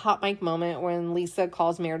the hot mic moment when Lisa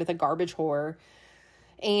calls Meredith a garbage whore.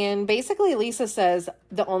 And basically Lisa says,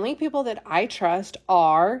 the only people that I trust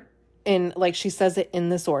are, and like she says it in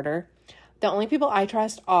this order, the only people I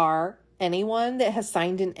trust are anyone that has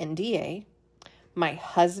signed an NDA, my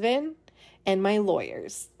husband, and my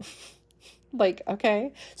lawyers. Like,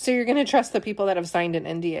 okay. So you're going to trust the people that have signed an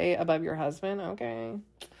NDA above your husband? Okay.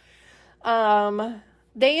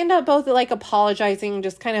 They end up both like apologizing,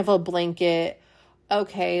 just kind of a blanket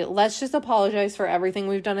okay, let's just apologize for everything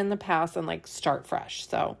we've done in the past and like start fresh.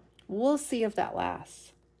 So we'll see if that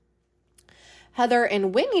lasts. Heather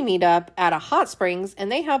and Whitney meet up at a hot springs and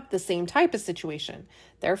they have the same type of situation.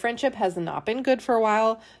 Their friendship has not been good for a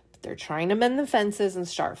while, but they're trying to mend the fences and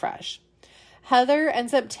start fresh. Heather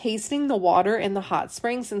ends up tasting the water in the hot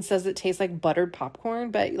springs and says it tastes like buttered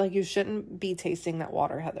popcorn, but like you shouldn't be tasting that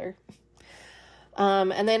water, Heather.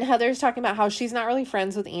 And then Heather's talking about how she's not really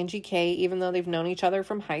friends with Angie K, even though they've known each other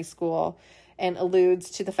from high school, and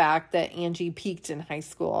alludes to the fact that Angie peaked in high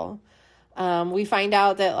school. We find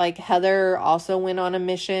out that like Heather also went on a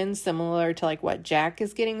mission similar to like what Jack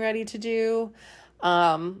is getting ready to do.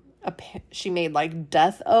 She made like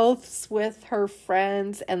death oaths with her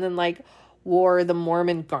friends and then like wore the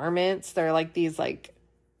Mormon garments. They're like these like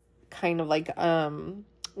kind of like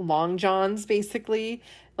long johns basically.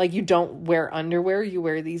 Like you don't wear underwear, you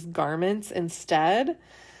wear these garments instead.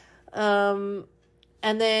 And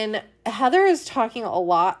then Heather is talking a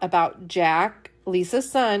lot about Jack, Lisa's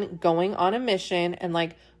son, going on a mission and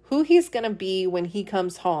like who he's going to be when he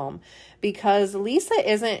comes home, because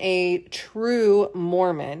Lisa isn't a true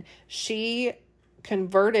Mormon. She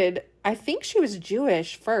converted, I think she was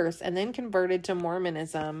Jewish first and then converted to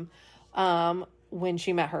Mormonism when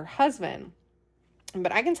she met her husband.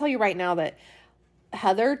 But I can tell you right now that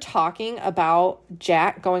Heather talking about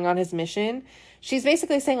Jack going on his mission, she's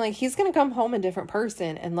basically saying like he's going to come home a different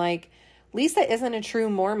person, and like Lisa isn't a true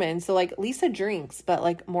Mormon. So like Lisa drinks, but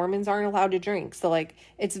like Mormons aren't allowed to drink. So like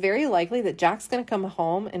it's very likely that Jack's going to come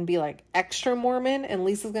home and be like extra Mormon and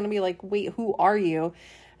Lisa's going to be like, wait, who are you?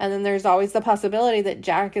 And then there's always the possibility that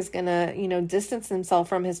Jack is going to, you know, distance himself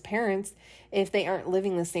from his parents if they aren't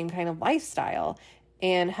living the same kind of lifestyle.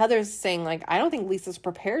 And Heather's saying, like, I don't think Lisa's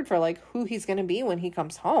prepared for, like, who he's going to be when he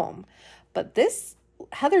comes home. But this,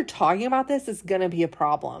 Heather talking about this is going to be a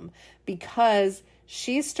problem because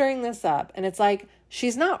she's stirring this up. And it's like,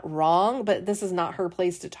 she's not wrong, but this is not her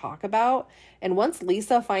place to talk about. And once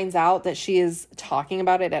Lisa finds out that she is talking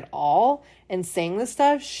about it at all and saying this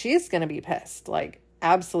stuff, she's going to be pissed. Like,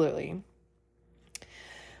 absolutely.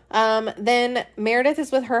 Then Meredith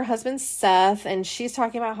is with her husband, Seth, and she's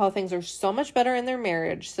talking about how things are so much better in their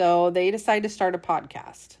marriage. So they decide to start a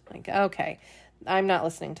podcast. Like, okay, I'm not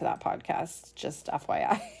listening to that podcast, just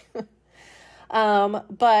FYI.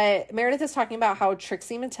 But Meredith is talking about how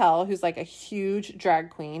Trixie Mattel, who's like a huge drag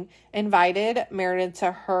queen, invited Meredith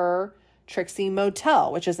to her Trixie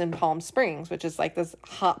Motel, which is in Palm Springs, which is like this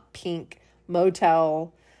hot pink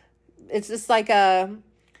motel. It's just like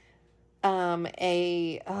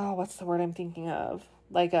what's the word I'm thinking of?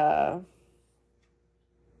 Like oh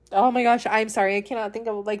my gosh, I'm sorry. I cannot think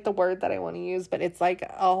of like the word that I want to use, but it's like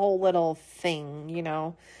a whole little thing, you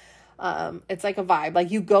know? It's like a vibe.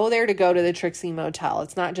 Like you go there to go to the Trixie Motel.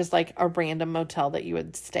 It's not just like a random motel that you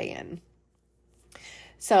would stay in.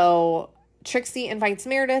 So Trixie invites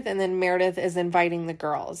Meredith and then Meredith is inviting the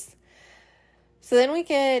girls. So then we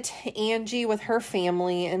get Angie with her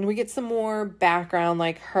family and we get some more background,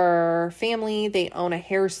 like her family, they own a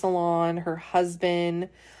hair salon. Her husband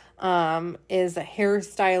is a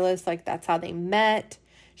hairstylist. Like that's how they met.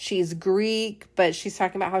 She's Greek, but she's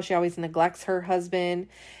talking about how she always neglects her husband.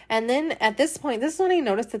 And then at this point, this is when I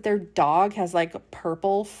noticed that their dog has like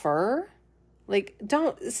purple fur. Like,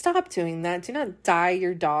 don't stop doing that. Do not dye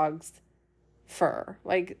your dog's fur.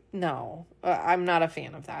 Like, no, I'm not a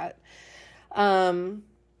fan of that. Then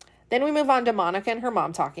we move on to Monica and her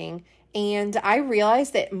mom talking. And I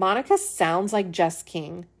realized that Monica sounds like Jess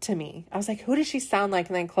King to me. I was like, who does she sound like?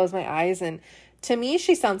 And then I closed my eyes and to me,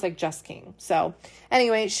 she sounds like Jess King. So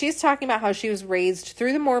anyway, she's talking about how she was raised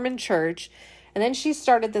through the Mormon church. And then she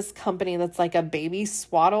started this company that's like a baby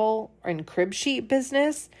swaddle and crib sheet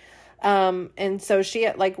business. And so she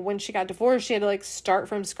had like, when she got divorced, she had to like start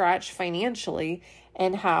from scratch financially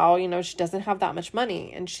and how, you know, she doesn't have that much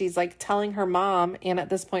money. And she's like telling her mom, and at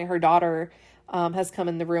this point her daughter has come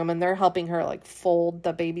in the room and they're helping her like fold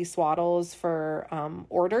the baby swaddles for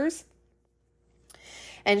orders.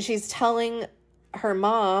 And she's telling her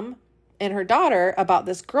mom and her daughter about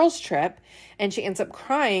this girls trip, and she ends up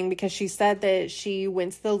crying because she said that she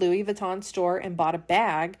went to the Louis Vuitton store and bought a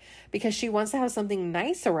bag because she wants to have something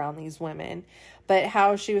nice around these women, but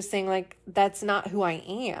how she was saying like, that's not who I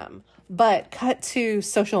am. But cut to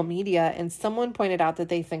social media and someone pointed out that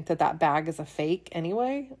they think that that bag is a fake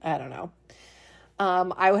anyway. I don't know.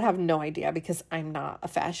 I would have no idea because I'm not a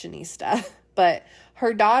fashionista, but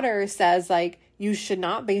her daughter says like, you should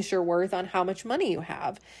not base your worth on how much money you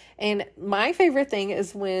have. And my favorite thing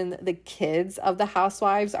is when the kids of the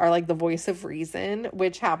housewives are like the voice of reason,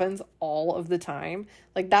 which happens all of the time.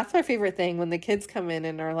 Like that's my favorite thing when the kids come in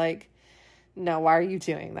and are like, no, why are you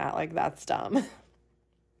doing that? Like, that's dumb.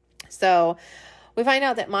 So we find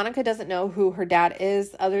out that Monica doesn't know who her dad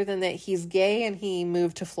is other than that he's gay and he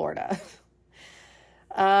moved to Florida.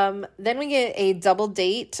 Then we get a double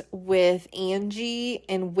date with Angie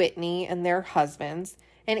and Whitney and their husbands.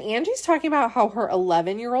 And Angie's talking about how her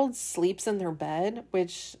 11-year-old sleeps in their bed,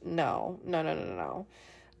 which no.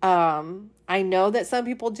 I know that some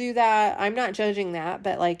people do that. I'm not judging that,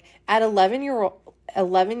 but like at 11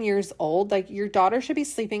 years old, like your daughter should be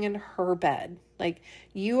sleeping in her bed. Like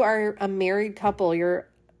you are a married couple. Your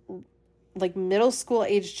like middle school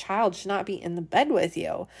age child should not be in the bed with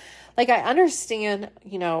you. Like I understand,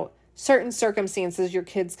 certain circumstances, your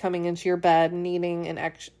kid's coming into your bed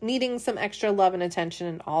needing some extra love and attention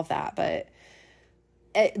and all that, but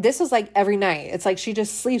this was like every night. It's like she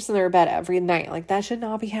just sleeps in their bed every night. Like that should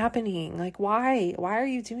not be happening. Like why are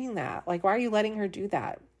you doing that? Like why are you letting her do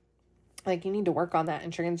that? Like you need to work on that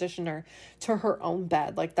and transition her to her own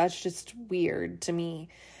bed. Like that's just weird to me.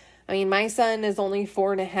 I mean, my son is only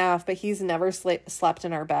 4.5, but he's never slept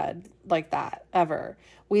in our bed like that ever.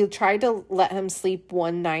 We tried to let him sleep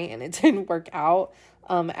one night and it didn't work out.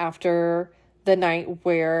 After the night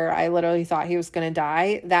where I literally thought he was going to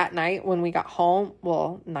die, that night when we got home,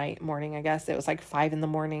 morning, I guess it was like 5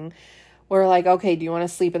 a.m. We're like, okay, do you want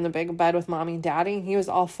to sleep in the big bed with mommy and daddy? And he was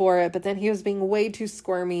all for it, but then he was being way too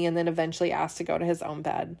squirmy and then eventually asked to go to his own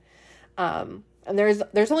bed. And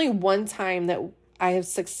there's only one time that I have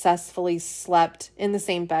successfully slept in the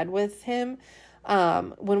same bed with him.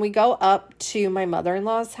 When we go up to my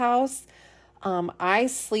mother-in-law's house, I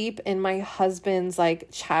sleep in my husband's like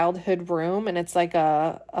childhood room, and it's like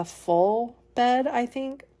a full bed, I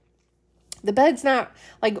think. The bed's not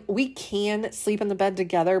like we can sleep in the bed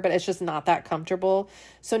together, but it's just not that comfortable.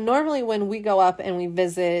 So normally when we go up and we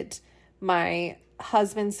visit my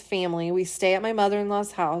husband's family, we stay at my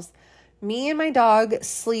mother-in-law's house. Me and my dog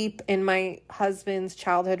sleep in my husband's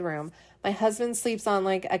childhood room. My husband sleeps on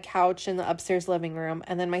like a couch in the upstairs living room.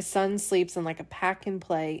 And then my son sleeps in like a pack and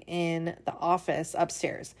play in the office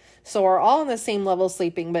upstairs. So we're all on the same level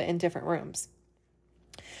sleeping, but in different rooms.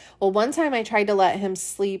 Well, one time I tried to let him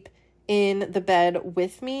sleep in the bed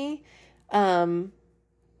with me.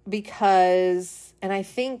 Because, and I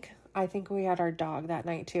think we had our dog that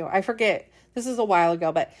night too. I forget. This is a while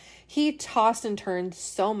ago, but he tossed and turned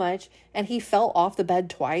so much and he fell off the bed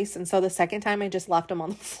twice. And so the second time I just left him on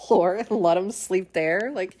the floor and let him sleep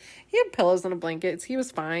there. Like he had pillows and blankets. He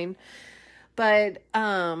was fine. But,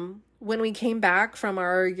 when we came back from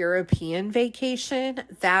our European vacation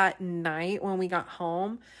that night when we got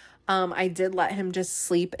home, I did let him just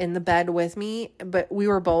sleep in the bed with me, but we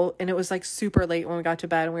were both, and it was like super late when we got to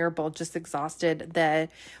bed and we were both just exhausted that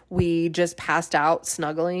we just passed out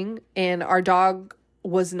snuggling, and our dog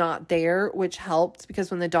was not there, which helped because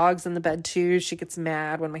when the dog's in the bed too, she gets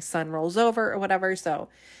mad when my son rolls over or whatever. So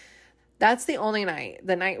that's the only night,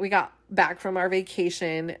 the night we got back from our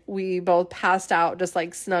vacation, we both passed out just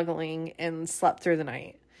like snuggling and slept through the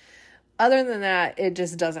night. Other than that, it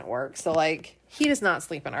just doesn't work. So like, he does not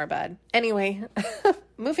sleep in our bed. Anyway,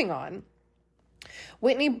 moving on.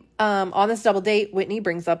 Whitney, on this double date, Whitney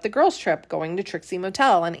brings up the girls' trip going to Trixie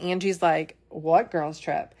Motel. And Angie's like, what girls'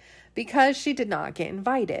 trip? Because she did not get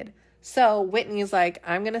invited. So Whitney's like,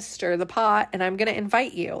 I'm going to stir the pot and I'm going to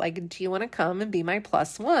invite you. Like, do you want to come and be my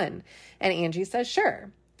 +1? And Angie says,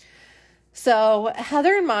 sure. So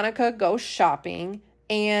Heather and Monica go shopping.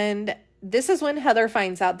 And this is when Heather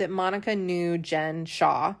finds out that Monica knew Jen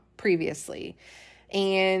Shaw previously.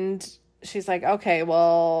 And she's like, okay,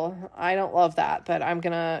 well, I don't love that, but I'm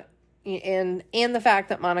gonna, and the fact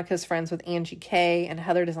that Monica's friends with Angie K, and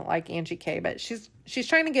Heather doesn't like Angie K, but she's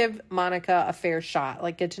trying to give Monica a fair shot,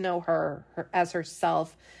 like get to know her as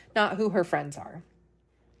herself, not who her friends are.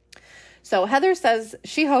 So Heather says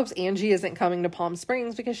she hopes Angie isn't coming to Palm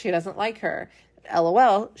Springs because she doesn't like her.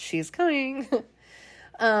 LOL, she's coming.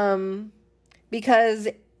 Because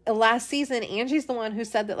last season, Angie's the one who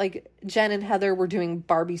said that like Jen and Heather were doing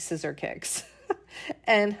Barbie scissor kicks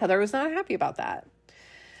and Heather was not happy about that.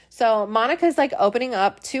 So Monica's like opening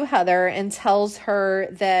up to Heather and tells her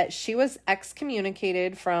that she was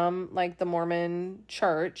excommunicated from like the Mormon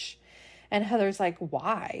church. And Heather's like,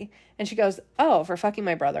 why? And she goes, oh, for fucking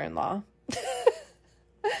my brother-in-law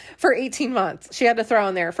for 18 months. She had to throw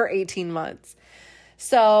in there for 18 months.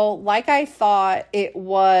 So, like I thought it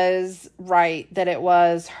was right that it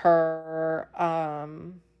was her,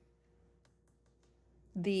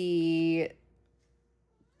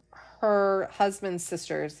 her husband's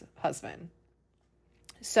sister's husband.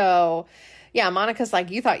 So, yeah, Monica's like,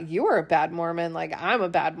 you thought you were a bad Mormon, like I'm a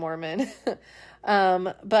bad Mormon.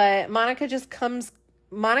 But Monica just comes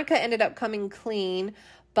Monica ended up coming clean,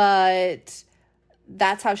 but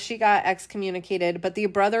that's how she got excommunicated. But the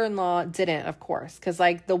brother-in-law didn't, of course, because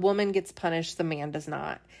like the woman gets punished, the man does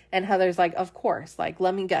not. And Heather's like, of course, like,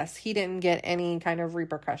 let me guess, he didn't get any kind of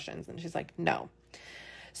repercussions. And she's like, no.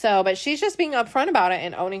 So, but she's just being upfront about it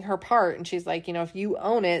and owning her part. And she's like, if you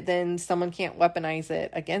own it, then someone can't weaponize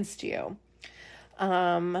it against you.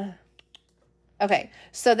 Okay,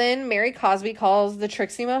 so then Mary Cosby calls the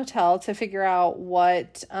Trixie Motel to figure out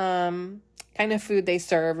what kind of food they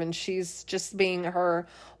serve, and she's just being her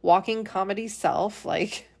walking comedy self.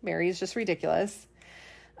 Like, Mary's just ridiculous.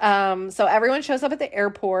 So everyone shows up at the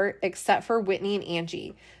airport except for Whitney and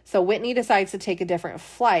Angie. So Whitney decides to take a different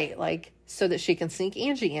flight, like, so that she can sneak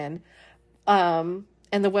Angie in. And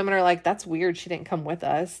the women are like, that's weird, she didn't come with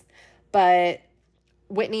us. But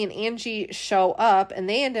Whitney and Angie show up and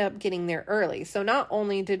they end up getting there early. So not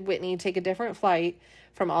only did Whitney take a different flight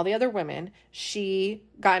from all the other women, she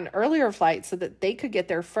got an earlier flight so that they could get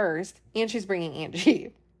there first, and she's bringing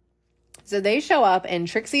Angie. So they show up and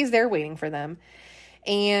Trixie's there waiting for them.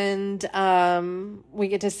 And we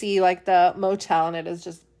get to see like the motel, and it is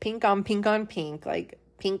just pink on pink on pink, like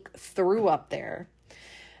pink threw up there.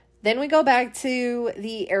 Then we go back to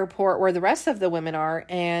the airport where the rest of the women are,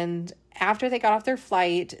 and after they got off their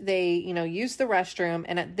flight, they, used the restroom.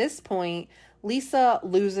 And at this point, Lisa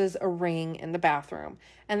loses a ring in the bathroom.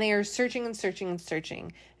 And they are searching and searching and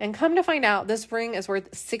searching. And come to find out, this ring is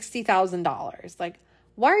worth $60,000. Like,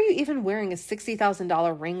 why are you even wearing a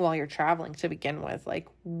 $60,000 ring while you're traveling to begin with? Like,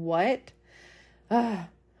 what?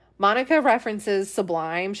 Monica references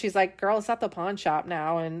Sublime. She's like, girl, it's at the pawn shop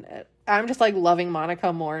now. And I'm just like loving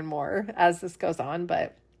Monica more and more as this goes on.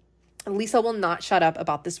 But Lisa will not shut up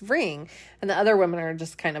about this ring, and the other women are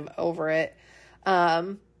just kind of over it.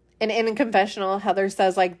 And in a confessional, Heather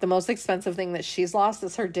says like the most expensive thing that she's lost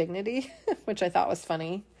is her dignity, which I thought was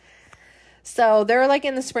funny. So they're like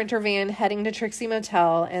in the Sprinter van heading to Trixie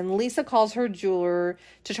Motel, and Lisa calls her jeweler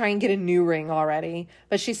to try and get a new ring already,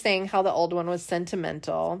 but she's saying how the old one was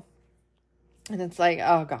sentimental. And it's like,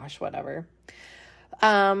 oh gosh, whatever.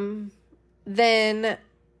 Then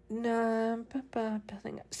no,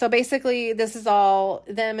 so basically this is all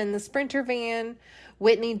them in the Sprinter van.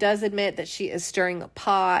 Whitney does admit that she is stirring the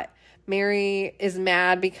pot. Mary is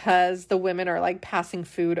mad because the women are like passing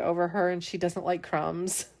food over her and she doesn't like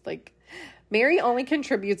crumbs. Like, Mary only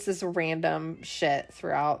contributes this random shit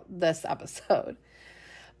throughout this episode.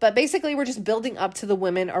 But basically, we're just building up to the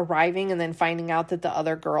women arriving and then finding out that the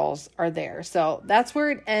other girls are there. So that's where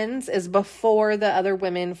it ends, is before the other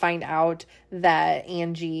women find out that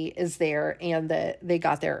Angie is there and that they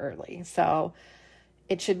got there early. So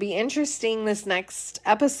it should be interesting this next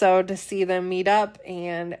episode to see them meet up.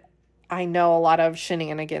 And I know a lot of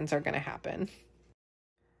shenanigans are going to happen.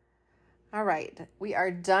 All right, we are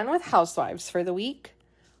done with Housewives for the week.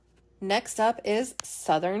 Next up is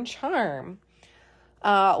Southern Charm.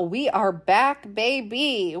 We are back,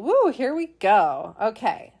 baby. Woo, here we go.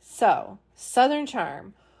 Okay, so Southern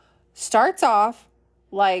Charm starts off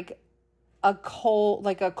like a cold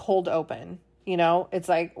open. It's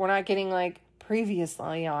like we're not getting like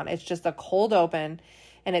previously on. It's just a cold open,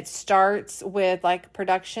 and it starts with like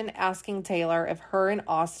production asking Taylor if her and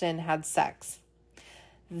Austen had sex.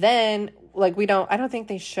 Then like I don't think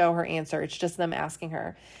they show her answer. It's just them asking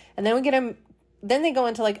her, and then we get then they go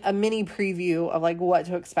into like a mini preview of like what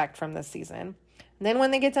to expect from this season. And then when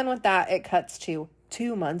they get done with that, it cuts to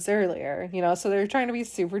 2 months earlier, so they're trying to be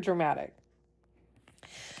super dramatic.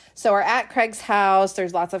 So we're at Craig's house.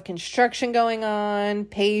 There's lots of construction going on.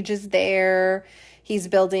 Paige is there. He's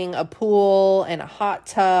building a pool and a hot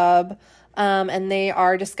tub. And they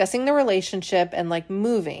are discussing the relationship and like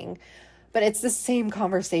moving. But it's the same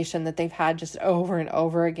conversation that they've had just over and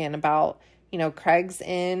over again about, Craig's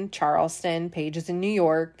in Charleston, Paige is in New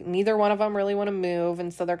York. Neither one of them really want to move.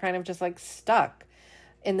 And so they're kind of just like stuck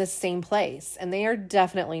in the same place. And they are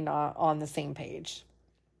definitely not on the same page.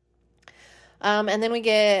 And then we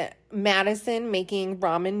get Madison making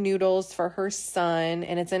ramen noodles for her son.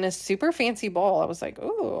 And it's in a super fancy bowl. I was like,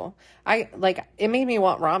 ooh, it made me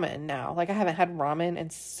want ramen now. Like, I haven't had ramen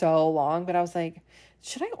in so long. But I was like,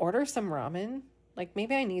 should I order some ramen? Like,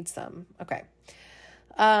 maybe I need some. Okay.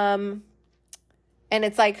 And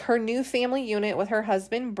it's like her new family unit with her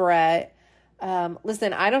husband, Brett.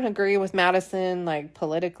 Listen, I don't agree with Madison, like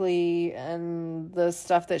politically and the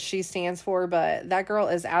stuff that she stands for, but that girl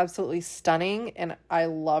is absolutely stunning. And I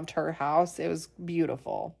loved her house. It was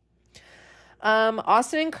beautiful.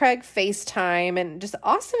 Austen and Craig FaceTime, and just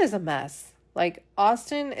Austen is a mess. Like,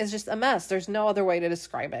 Austen is just a mess. There's no other way to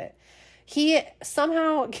describe it. He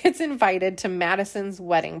somehow gets invited to Madison's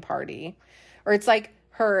wedding party, or it's like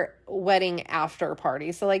her wedding after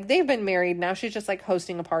party. So like they've been married. Now she's just like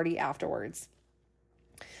hosting a party afterwards.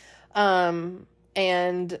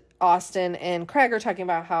 And Austen and Craig are talking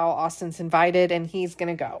about how Austen's invited and he's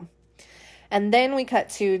going to go. And then we cut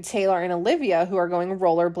to Taylor and Olivia, who are going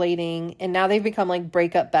rollerblading. And now they've become like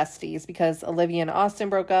breakup besties because Olivia and Austen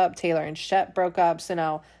broke up. Taylor and Shep broke up. So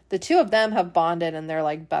now the two of them have bonded and they're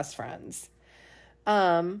like best friends.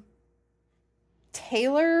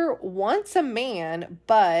 Taylor wants a man,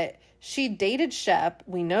 but she dated Shep.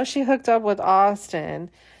 We know she hooked up with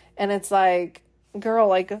Austen. And it's like, girl,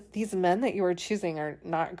 like these men that you were choosing are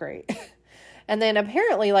not great. And then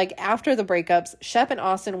apparently, like, after the breakups, Shep and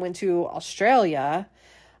Austen went to Australia.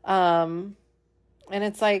 And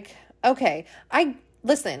it's like, okay,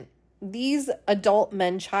 listen, these adult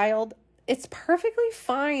men child, it's perfectly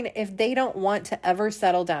fine if they don't want to ever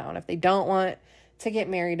settle down, if they don't want to get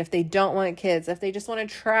married, if they don't want kids, if they just want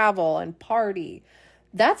to travel and party.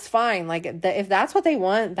 That's fine. Like, if that's what they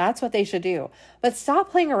want, that's what they should do. But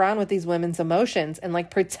stop playing around with these women's emotions and,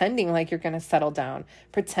 like, pretending like you're going to settle down,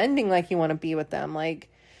 pretending like you want to be with them. Like,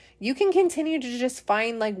 you can continue to just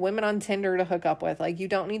find, like, women on Tinder to hook up with. Like, you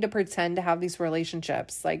don't need to pretend to have these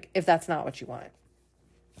relationships, like, if that's not what you want.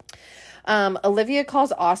 Olivia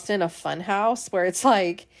calls Austen a fun house, where it's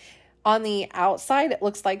like, on the outside, it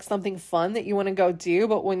looks like something fun that you want to go do.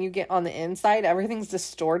 But when you get on the inside, everything's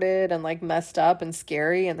distorted and like messed up and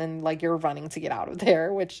scary. And then like you're running to get out of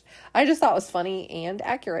there, which I just thought was funny and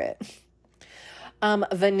accurate.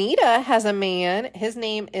 Vanita has a man. His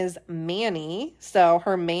name is Manny. So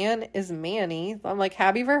her man is Manny. I'm like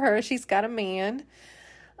happy for her. She's got a man.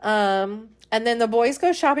 And then the boys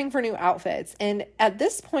go shopping for new outfits. And at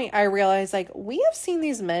this point, I realized like we have seen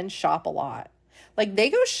these men shop a lot. Like, they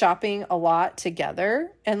go shopping a lot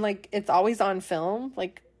together, and, like, it's always on film.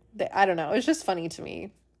 Like, I don't know. It's just funny to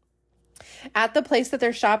me. At the place that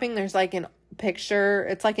they're shopping, there's, like, a picture.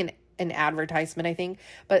 It's, like, an advertisement, I think.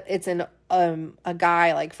 But it's a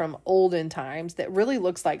guy, like, from olden times that really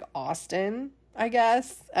looks like Austen, I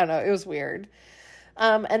guess. I don't know. It was weird.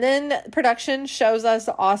 And then production shows us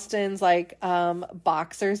Austen's, like,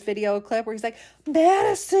 boxers video clip where he's like,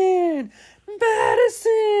 Madison!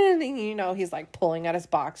 And you know he's like pulling at his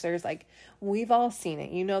boxers. Like, we've all seen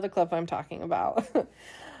it. You know the clip I'm talking about.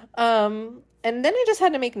 And then I just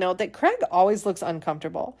had to make note that Craig always looks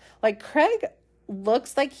uncomfortable. Like, Craig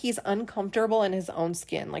looks like he's uncomfortable in his own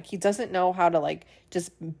skin. Like, he doesn't know how to like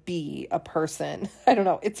just be a person. I don't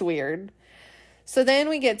know. It's weird. So then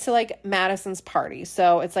we get to like Madison's party.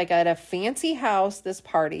 So it's like at a fancy house, this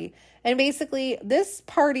party. And basically this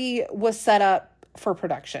party was set up for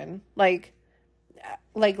production. Like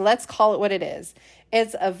let's call it what it is.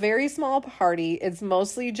 It's a very small party. It's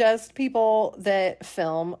mostly just people that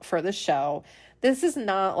film for the show. This is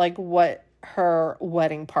not like what her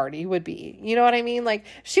wedding party would be. You know what I mean? Like,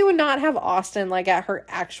 she would not have Austen like at her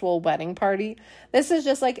actual wedding party. This is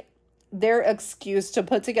just like their excuse to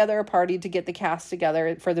put together a party to get the cast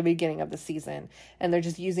together for the beginning of the season. And they're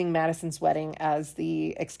just using Madison's wedding as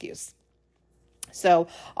the excuse. So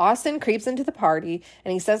Austen creeps into the party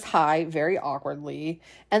and he says hi very awkwardly.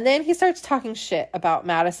 And then he starts talking shit about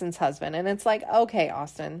Madison's husband. And it's like, okay,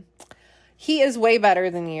 Austen, he is way better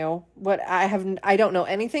than you. I don't know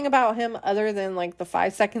anything about him other than like the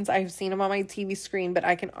 5 seconds I've seen him on my TV screen, but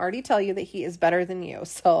I can already tell you that he is better than you.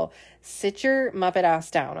 So sit your Muppet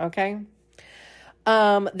ass down. Okay.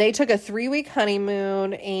 They took a 3-week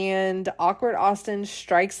honeymoon and awkward Austen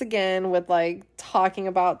strikes again with like talking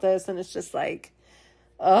about this. And it's just like,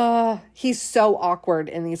 he's so awkward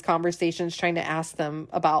in these conversations trying to ask them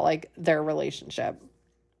about like their relationship.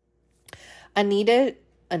 Vanita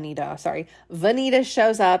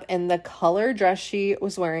shows up and the color dress she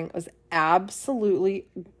was wearing was absolutely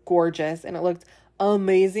gorgeous and it looked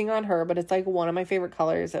amazing on her, but it's like one of my favorite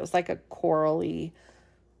colors. It was like a corally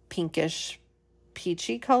pinkish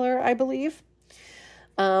peachy color, I believe.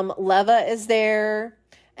 Leva is there,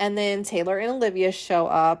 and then Taylor and Olivia show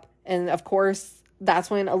up, and of course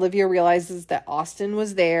that's when Olivia realizes that Austen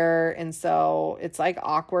was there, and so it's like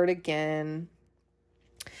awkward again.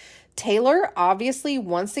 Taylor obviously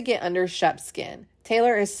wants to get under Shep's skin.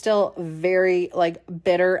 Taylor is still very like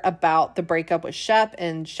bitter about the breakup with Shep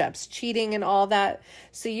and Shep's cheating and all that.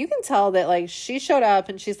 So you can tell that like she showed up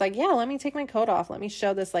and she's like, yeah, let me take my coat off. Let me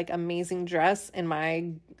show this like amazing dress and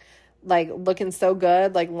my like looking so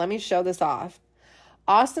good. Like, let me show this off.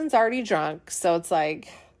 Austen's already drunk. So it's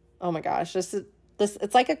like, oh my gosh, this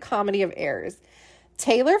it's like a comedy of errors.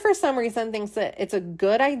 Taylor, for some reason, thinks that it's a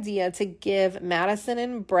good idea to give Madison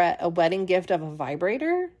and Brett a wedding gift of a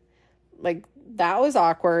vibrator. Like, that was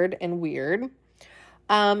awkward and weird.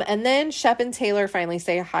 And then Shep and Taylor finally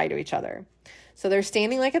say hi to each other. So they're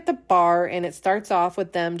standing like at the bar, and it starts off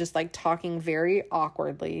with them just like talking very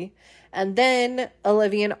awkwardly. And then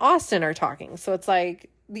Olivia and Austen are talking. So it's like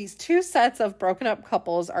these two sets of broken up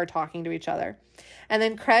couples are talking to each other. And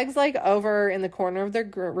then Craig's like over in the corner of their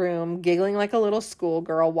room, giggling like a little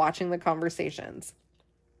schoolgirl, watching the conversations.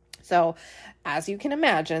 So as you can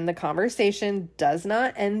imagine, the conversation does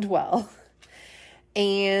not end well.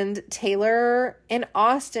 And Taylor and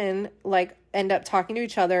Austen like end up talking to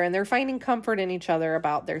each other, and they're finding comfort in each other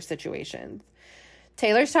about their situations.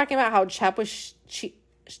 Taylor's talking about how Shep was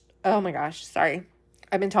oh my gosh, sorry.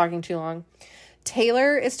 I've been talking too long.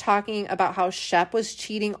 Taylor is talking about how Shep was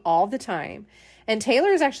cheating all the time. And Taylor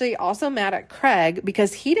is actually also mad at Craig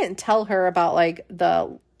because he didn't tell her about like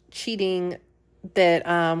the cheating that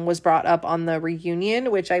was brought up on the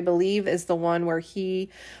reunion, which I believe is the one where he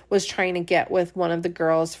was trying to get with one of the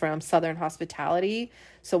girls from Southern Hospitality.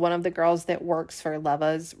 So one of the girls that works for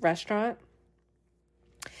Leva's restaurant.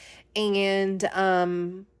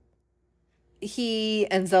 And he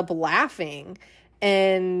ends up laughing,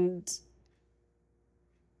 and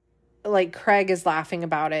like Craig is laughing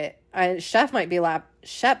about it. Shep might be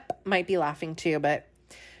laughing too, but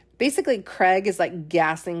basically Craig is like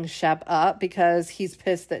gassing Shep up because he's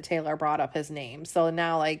pissed that Taylor brought up his name. So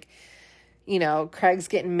now like, you know, Craig's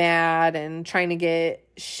getting mad and trying to get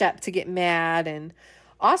Shep to get mad, and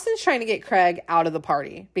Austen's trying to get Craig out of the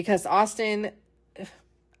party because Austen,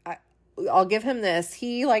 I'll give him this.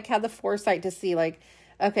 He like had the foresight to see like,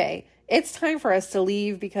 okay, it's time for us to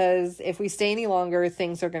leave because if we stay any longer,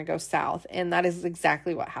 things are going to go south. And that is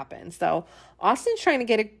exactly what happened. So Austen's trying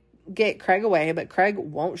to get Craig away, but Craig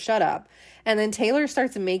won't shut up. And then Taylor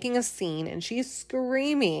starts making a scene, and she's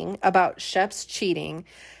screaming about Shep's cheating.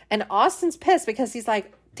 And Austen's pissed because he's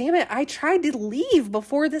like, damn it, I tried to leave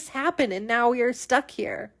before this happened, and now we are stuck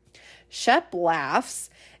here. Shep laughs,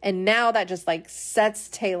 and now that just like sets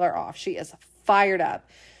Taylor off. She is fired up.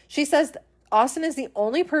 She says Austen is the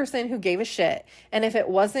only person who gave a shit. And if it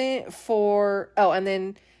wasn't for, and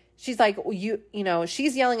then she's like, you know,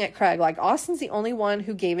 she's yelling at Craig, like, Austen's the only one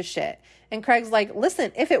who gave a shit. And Craig's like,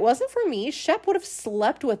 listen, if it wasn't for me, Shep would have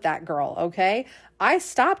slept with that girl, okay? I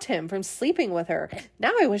stopped him from sleeping with her.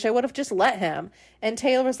 Now I wish I would have just let him. And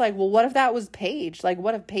Taylor was like, well, what if that was Paige? Like,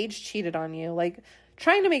 what if Paige cheated on you? Like,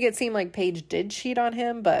 trying to make it seem like Paige did cheat on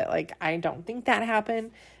him, but like, I don't think that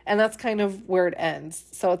happened. And that's kind of where it ends.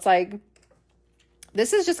 So it's like,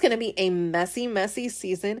 this is just going to be a messy, messy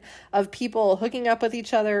season of people hooking up with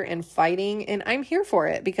each other and fighting. And I'm here for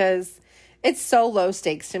it because it's so low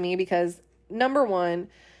stakes to me because, number one,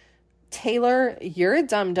 Taylor, you're a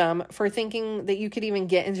dum-dum for thinking that you could even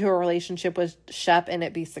get into a relationship with Shep and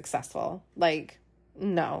it be successful. Like,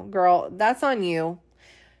 no, girl, that's on you.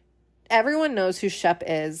 Everyone knows who Shep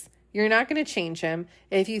is. You're not going to change him.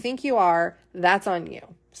 If you think you are, that's on you.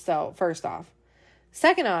 So, first off.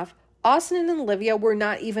 Second off, Austen and Olivia were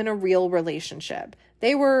not even a real relationship.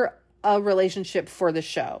 They were a relationship for the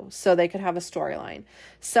show so they could have a storyline.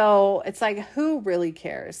 So it's like, who really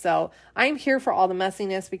cares? So I'm here for all the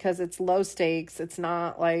messiness because it's low stakes. It's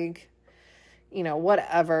not like, you know,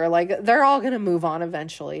 whatever. Like, they're all going to move on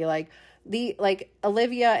eventually. Like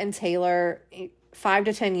Olivia and Taylor, 5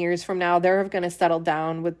 to 10 years from now, they're going to settle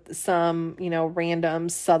down with some, you know, random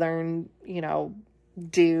Southern, you know,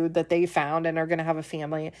 dude that they found and are going to have a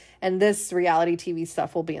family, and this reality TV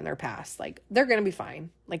stuff will be in their past. Like, they're going to be fine.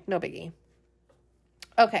 Like, no biggie.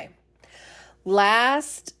 Okay.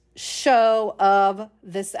 Last show of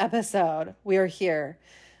this episode. We are here.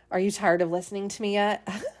 Are you tired of listening to me yet?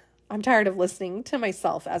 I'm tired of listening to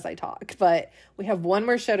myself as I talk, but we have one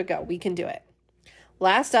more show to go. We can do it.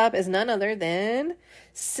 Last up is none other than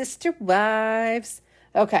Sister Wives.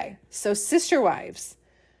 Okay. So Sister Wives.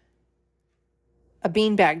 A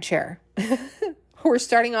beanbag chair. We're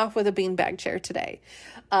starting off with a beanbag chair today.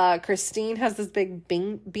 Christine has this big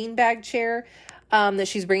beanbag chair that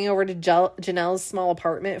she's bringing over to Janelle's small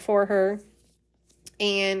apartment for her.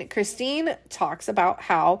 And Christine talks about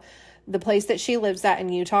how the place that she lives at in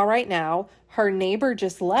Utah right now, her neighbor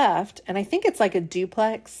just left. And I think it's like a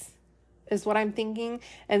duplex is what I'm thinking.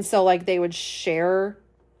 And so like they would share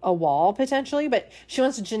a wall potentially. But she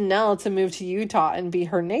wants Janelle to move to Utah and be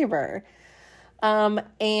her neighbor.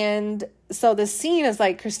 And so the scene is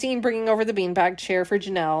like Christine bringing over the beanbag chair for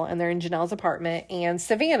Janelle, and they're in Janelle's apartment, and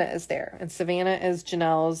Savannah is there. And Savannah is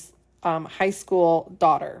Janelle's, high school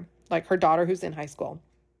daughter, like her daughter who's in high school.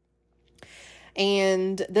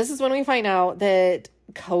 And this is when we find out that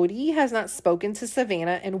Cody has not spoken to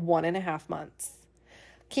Savannah in 1.5 months.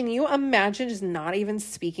 Can you imagine just not even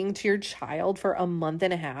speaking to your child for a month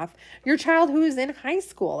and a half? Your child who is in high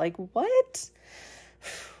school. Like, what?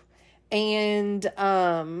 And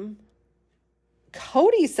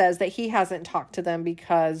Cody says that he hasn't talked to them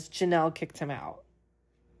because Janelle kicked him out.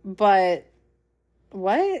 But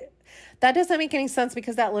what? That doesn't make any sense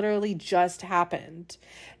because that literally just happened.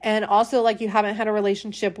 And also, like, you haven't had a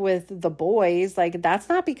relationship with the boys. Like, that's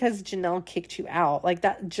not because Janelle kicked you out. Like,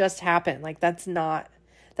 that just happened. Like, that's not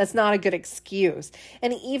a good excuse.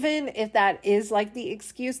 And even if that is like the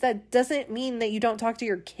excuse, that doesn't mean that you don't talk to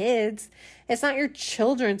your kids. It's not your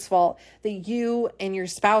children's fault that you and your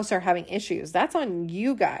spouse are having issues. That's on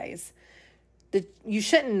you guys. You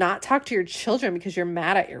shouldn't not talk to your children because you're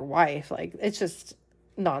mad at your wife. Like, it's just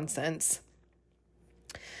nonsense.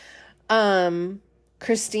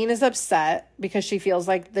 Christine is upset because she feels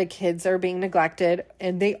like the kids are being neglected,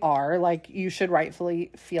 and they are. Like, you should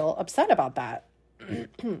rightfully feel upset about that.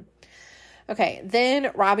 Okay,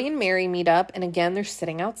 then Robbie and Mary meet up, and again, they're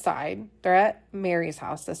sitting outside. They're at Mary's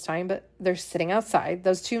house this time, but they're sitting outside.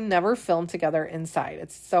 Those two never film together inside.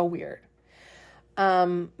 It's so weird.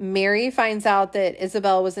 Mary finds out that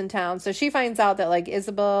Isabel was in town. So she finds out that like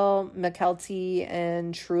Isabel, McKelty,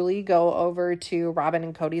 and Truly go over to Robin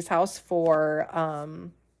and Cody's house for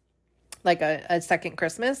like a second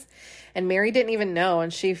Christmas. And Mary didn't even know.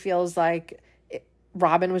 And she feels like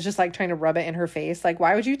Robin was just like trying to rub it in her face. Like,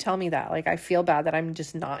 why would you tell me that? Like, I feel bad that I'm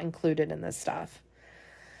just not included in this stuff.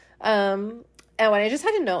 And when I just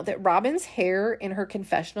had to note that Robin's hair in her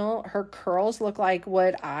confessional, her curls look like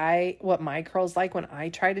what my curls like when I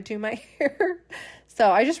try to do my hair. So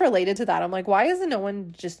I just related to that. I'm like, why isn't no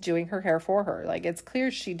one just doing her hair for her? Like, it's clear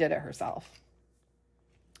she did it herself.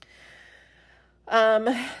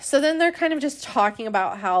 So then they're kind of just talking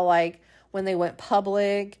about how like when they went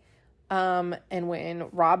public, and when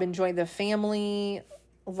Robin joined the family,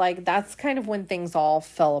 like that's kind of when things all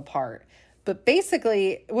fell apart. But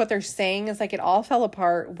basically what they're saying is like it all fell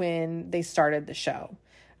apart when they started the show.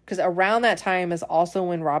 Because around that time is also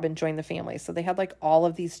when Robin joined the family. So they had like all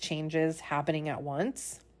of these changes happening at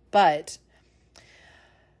once. But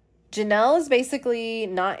Janelle is basically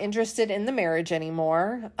not interested in the marriage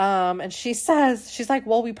anymore. And she says, she's like,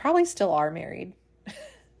 well, we probably still are married.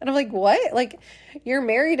 And I'm like, what? Like, you're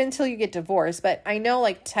married until you get divorced. But I know,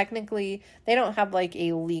 like, technically, they don't have, like,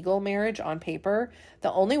 a legal marriage on paper.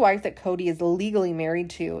 The only wife that Cody is legally married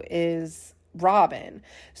to is Robin.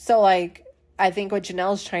 So, like, I think what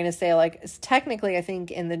Janelle's trying to say, like, is technically, I think,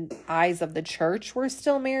 in the eyes of the church, we're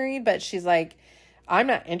still married. But she's like, I'm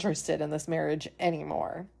not interested in this marriage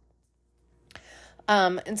anymore.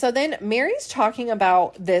 And so then Mary's talking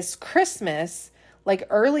about this Christmas, like,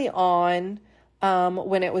 early on,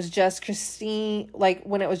 when it was just Christine, like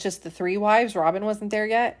when it was just the three wives, Robin wasn't there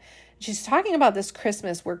yet. She's talking about this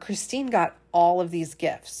Christmas where Christine got all of these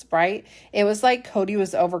gifts, right? It was like Cody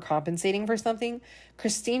was overcompensating for something.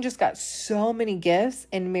 Christine just got so many gifts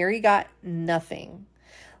and Mary got nothing.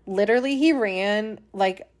 Literally, he ran,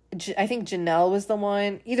 like, I think Janelle was the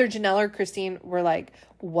one, either Janelle or Christine were like,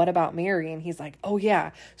 what about Mary? And he's like, oh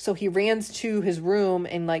yeah. So he runs to his room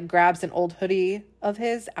and like grabs an old hoodie of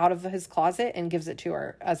his out of his closet and gives it to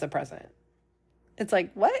her as a present. It's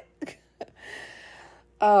like, what?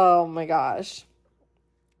 Oh my gosh.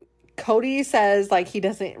 Cody says like he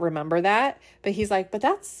doesn't remember that, but he's like, but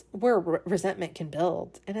that's where resentment can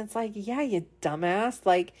build. And it's like, yeah, you dumbass.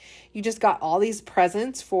 Like, you just got all these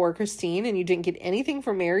presents for Christine and you didn't get anything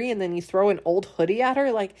for Mary, and then you throw an old hoodie at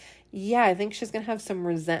her. Like, yeah, I think she's gonna have some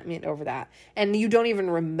resentment over that. And you don't even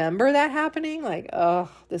remember that happening. Like, oh,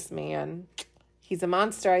 this man, he's a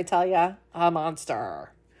monster, I tell ya, a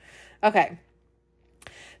monster. Okay.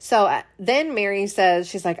 So then Mary says,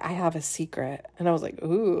 she's like, I have a secret. And I was like,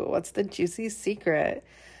 ooh, what's the juicy secret?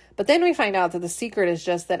 But then we find out that the secret is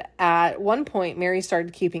just that at one point, Mary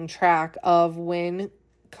started keeping track of when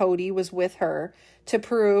Cody was with her to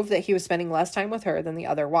prove that he was spending less time with her than the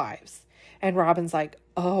other wives. And Robin's like,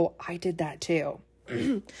 oh, I did that too.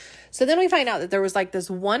 So then we find out that there was like this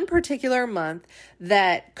one particular month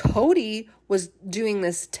that Cody was doing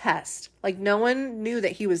this test. Like, no one knew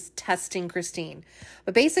that he was testing Christine.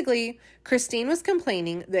 But basically, Christine was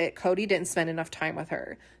complaining that Cody didn't spend enough time with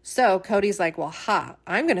her. So Cody's like, well,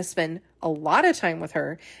 I'm going to spend a lot of time with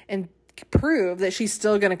her and prove that she's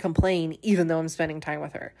still going to complain even though I'm spending time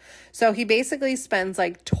with her. So he basically spends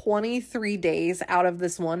like 23 days out of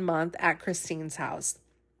this 1 month at Christine's house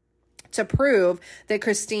to prove that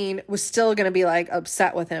Christine was still going to be like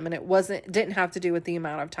upset with him, and it didn't have to do with the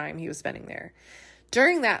amount of time he was spending there.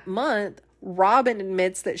 During that month, Robin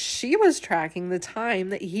admits that she was tracking the time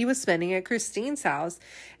that he was spending at Christine's house.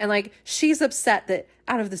 And like, she's upset that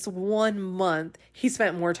out of this 1 month, he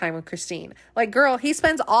spent more time with Christine. Like, girl, he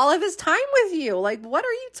spends all of his time with you. Like, what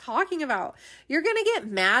are you talking about? You're going to get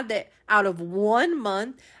mad that out of 1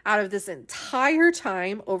 month, out of this entire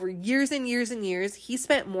time, over years and years and years, he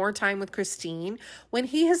spent more time with Christine when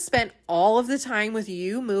he has spent all of the time with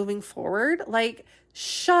you moving forward. Like,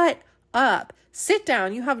 shut up. Sit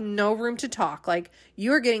down. You have no room to talk. Like,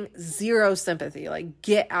 you are getting zero sympathy. Like,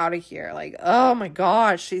 get out of here. Like, oh my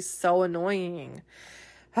gosh, she's so annoying.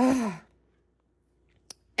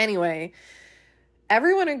 Anyway,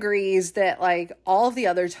 everyone agrees that, like, all of the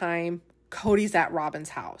other time, Cody's at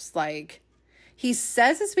Robin's house. Like, he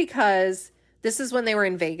says it's because this is when they were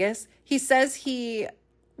in Vegas. He says he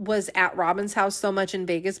was at Robin's house so much in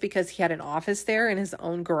Vegas because he had an office there in his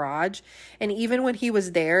own garage. And even when he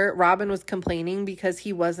was there, Robin was complaining because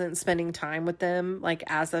he wasn't spending time with them, like,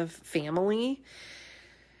 as a family.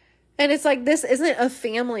 And it's like, this isn't a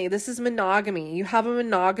family. This is monogamy. You have a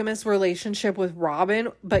monogamous relationship with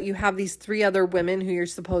Robin, but you have these 3 other women who you're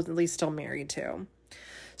supposedly still married to.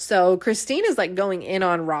 So Christine is like going in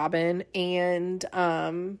on Robin, and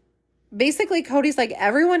basically Cody's like,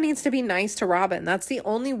 everyone needs to be nice to Robin. That's the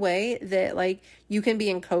only way that, like, you can be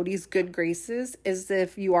in Cody's good graces, is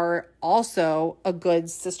if you are also a good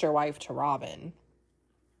sister wife to Robin.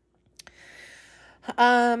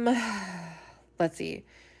 Let's see.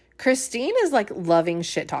 Christine is like loving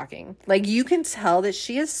shit talking. Like, you can tell that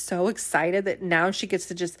she is so excited that now she gets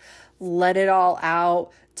to just let it all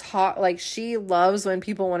out. Talk, like, she loves when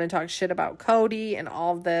people want to talk shit about Cody and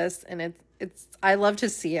all of this. And it's I love to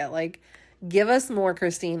see it. Like, give us more,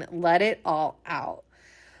 Christine. Let it all out.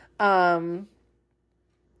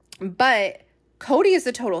 But Cody is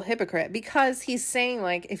a total hypocrite because he's saying,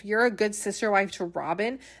 like, if you're a good sister wife to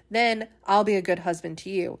Robin, then I'll be a good husband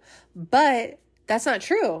to you. But that's not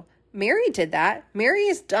true. Mary did that. Mary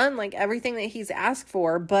has done, like, everything that he's asked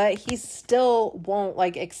for, but he still won't,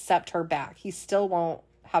 like, accept her back. He still won't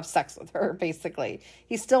have sex with her, basically.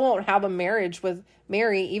 He still won't have a marriage with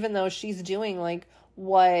Mary, even though she's doing, like,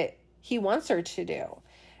 what he wants her to do.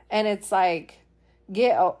 And it's like,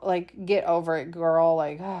 get over it, girl.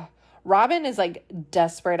 Like, Robin is, like,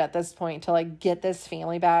 desperate at this point to, like, get this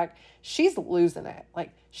family back. She's losing it.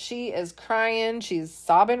 Like, she is crying. She's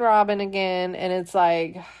sobbing Robin again. And it's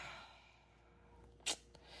like,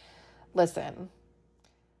 listen,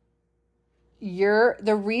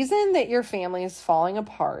 the reason that your family is falling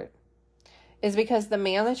apart is because the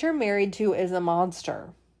man that you're married to is a monster.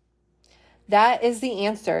 That is the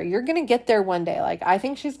answer. You're going to get there one day. Like, I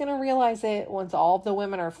think she's going to realize it once all of the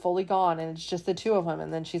women are fully gone and it's just the 2 of them.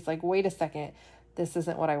 And then she's like, wait a second, this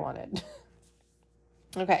isn't what I wanted.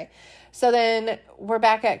 Okay. So then we're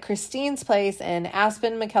back at Christine's place, and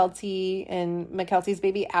Aspen, McKelty, and McKelty's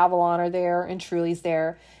baby Avalon are there, and Truly's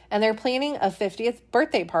there. And they're planning a 50th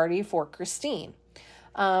birthday party for Christine.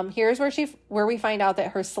 Here's where we find out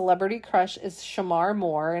that her celebrity crush is Shamar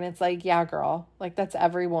Moore. And it's like, yeah, girl, like, that's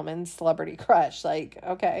every woman's celebrity crush. Like,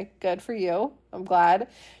 okay, good for you. I'm glad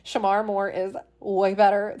Shamar Moore is way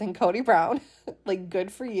better than Cody Brown. Like,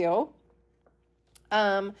 good for you.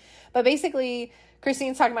 But basically,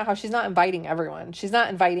 Christine's talking about how she's not inviting everyone. She's not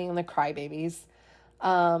inviting the crybabies.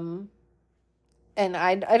 And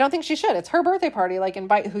I don't think she should. It's her birthday party. Like,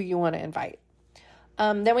 invite who you want to invite.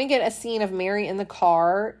 Then we get a scene of Mary in the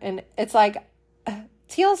car, and it's like,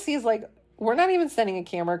 TLC is like, we're not even sending a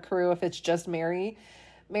camera crew if it's just Mary.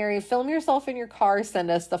 Mary, film yourself in your car, send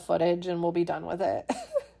us the footage, and we'll be done with it.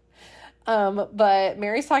 But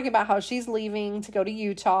Mary's talking about how she's leaving to go to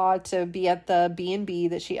Utah to be at the B&B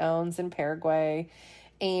that she owns in Paraguay.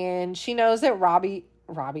 And she knows that Robbie,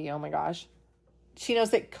 oh my gosh. She knows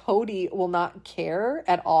that Cody will not care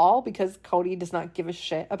at all because Cody does not give a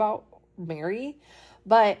shit about Mary.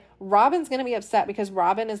 But Robin's going to be upset because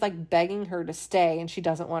Robin is, like, begging her to stay and she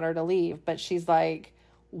doesn't want her to leave. But she's like,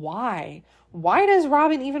 why? Why does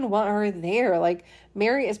Robin even want her there? Like,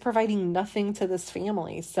 Mary is providing nothing to this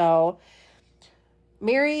family. So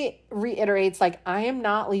Mary reiterates, like, I am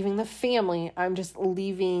not leaving the family. I'm just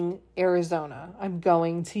leaving Arizona. I'm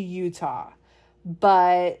going to Utah.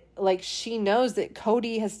 But, like, she knows that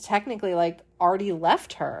Cody has technically, like, already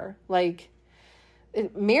left her. Like,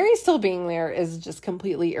 Mary still being there is just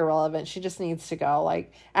completely irrelevant. She just needs to go.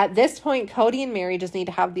 Like, at this point, Cody and Mary just need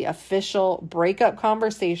to have the official breakup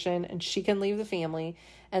conversation, and she can leave the family,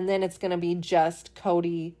 and then it's going to be just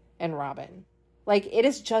Cody and Robin. Like, it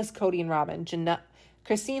is just Cody and Robin.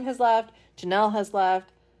 Christine has left. Janelle has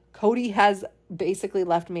left. Cody has basically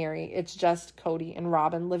left Mary. It's just Cody and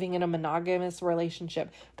Robin living in a monogamous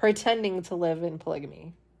relationship, pretending to live in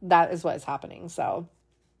polygamy. That is what is happening. So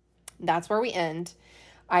that's where we end.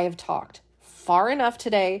 I have talked far enough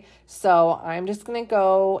today, so I'm just going to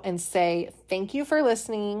go and say thank you for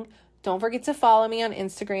listening. Don't forget to follow me on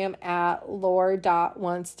Instagram at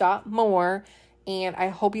lore.once.more. And I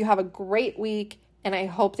hope you have a great week. And I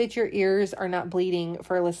hope that your ears are not bleeding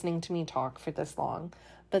for listening to me talk for this long.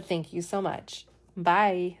 But thank you so much.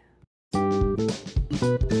 Bye.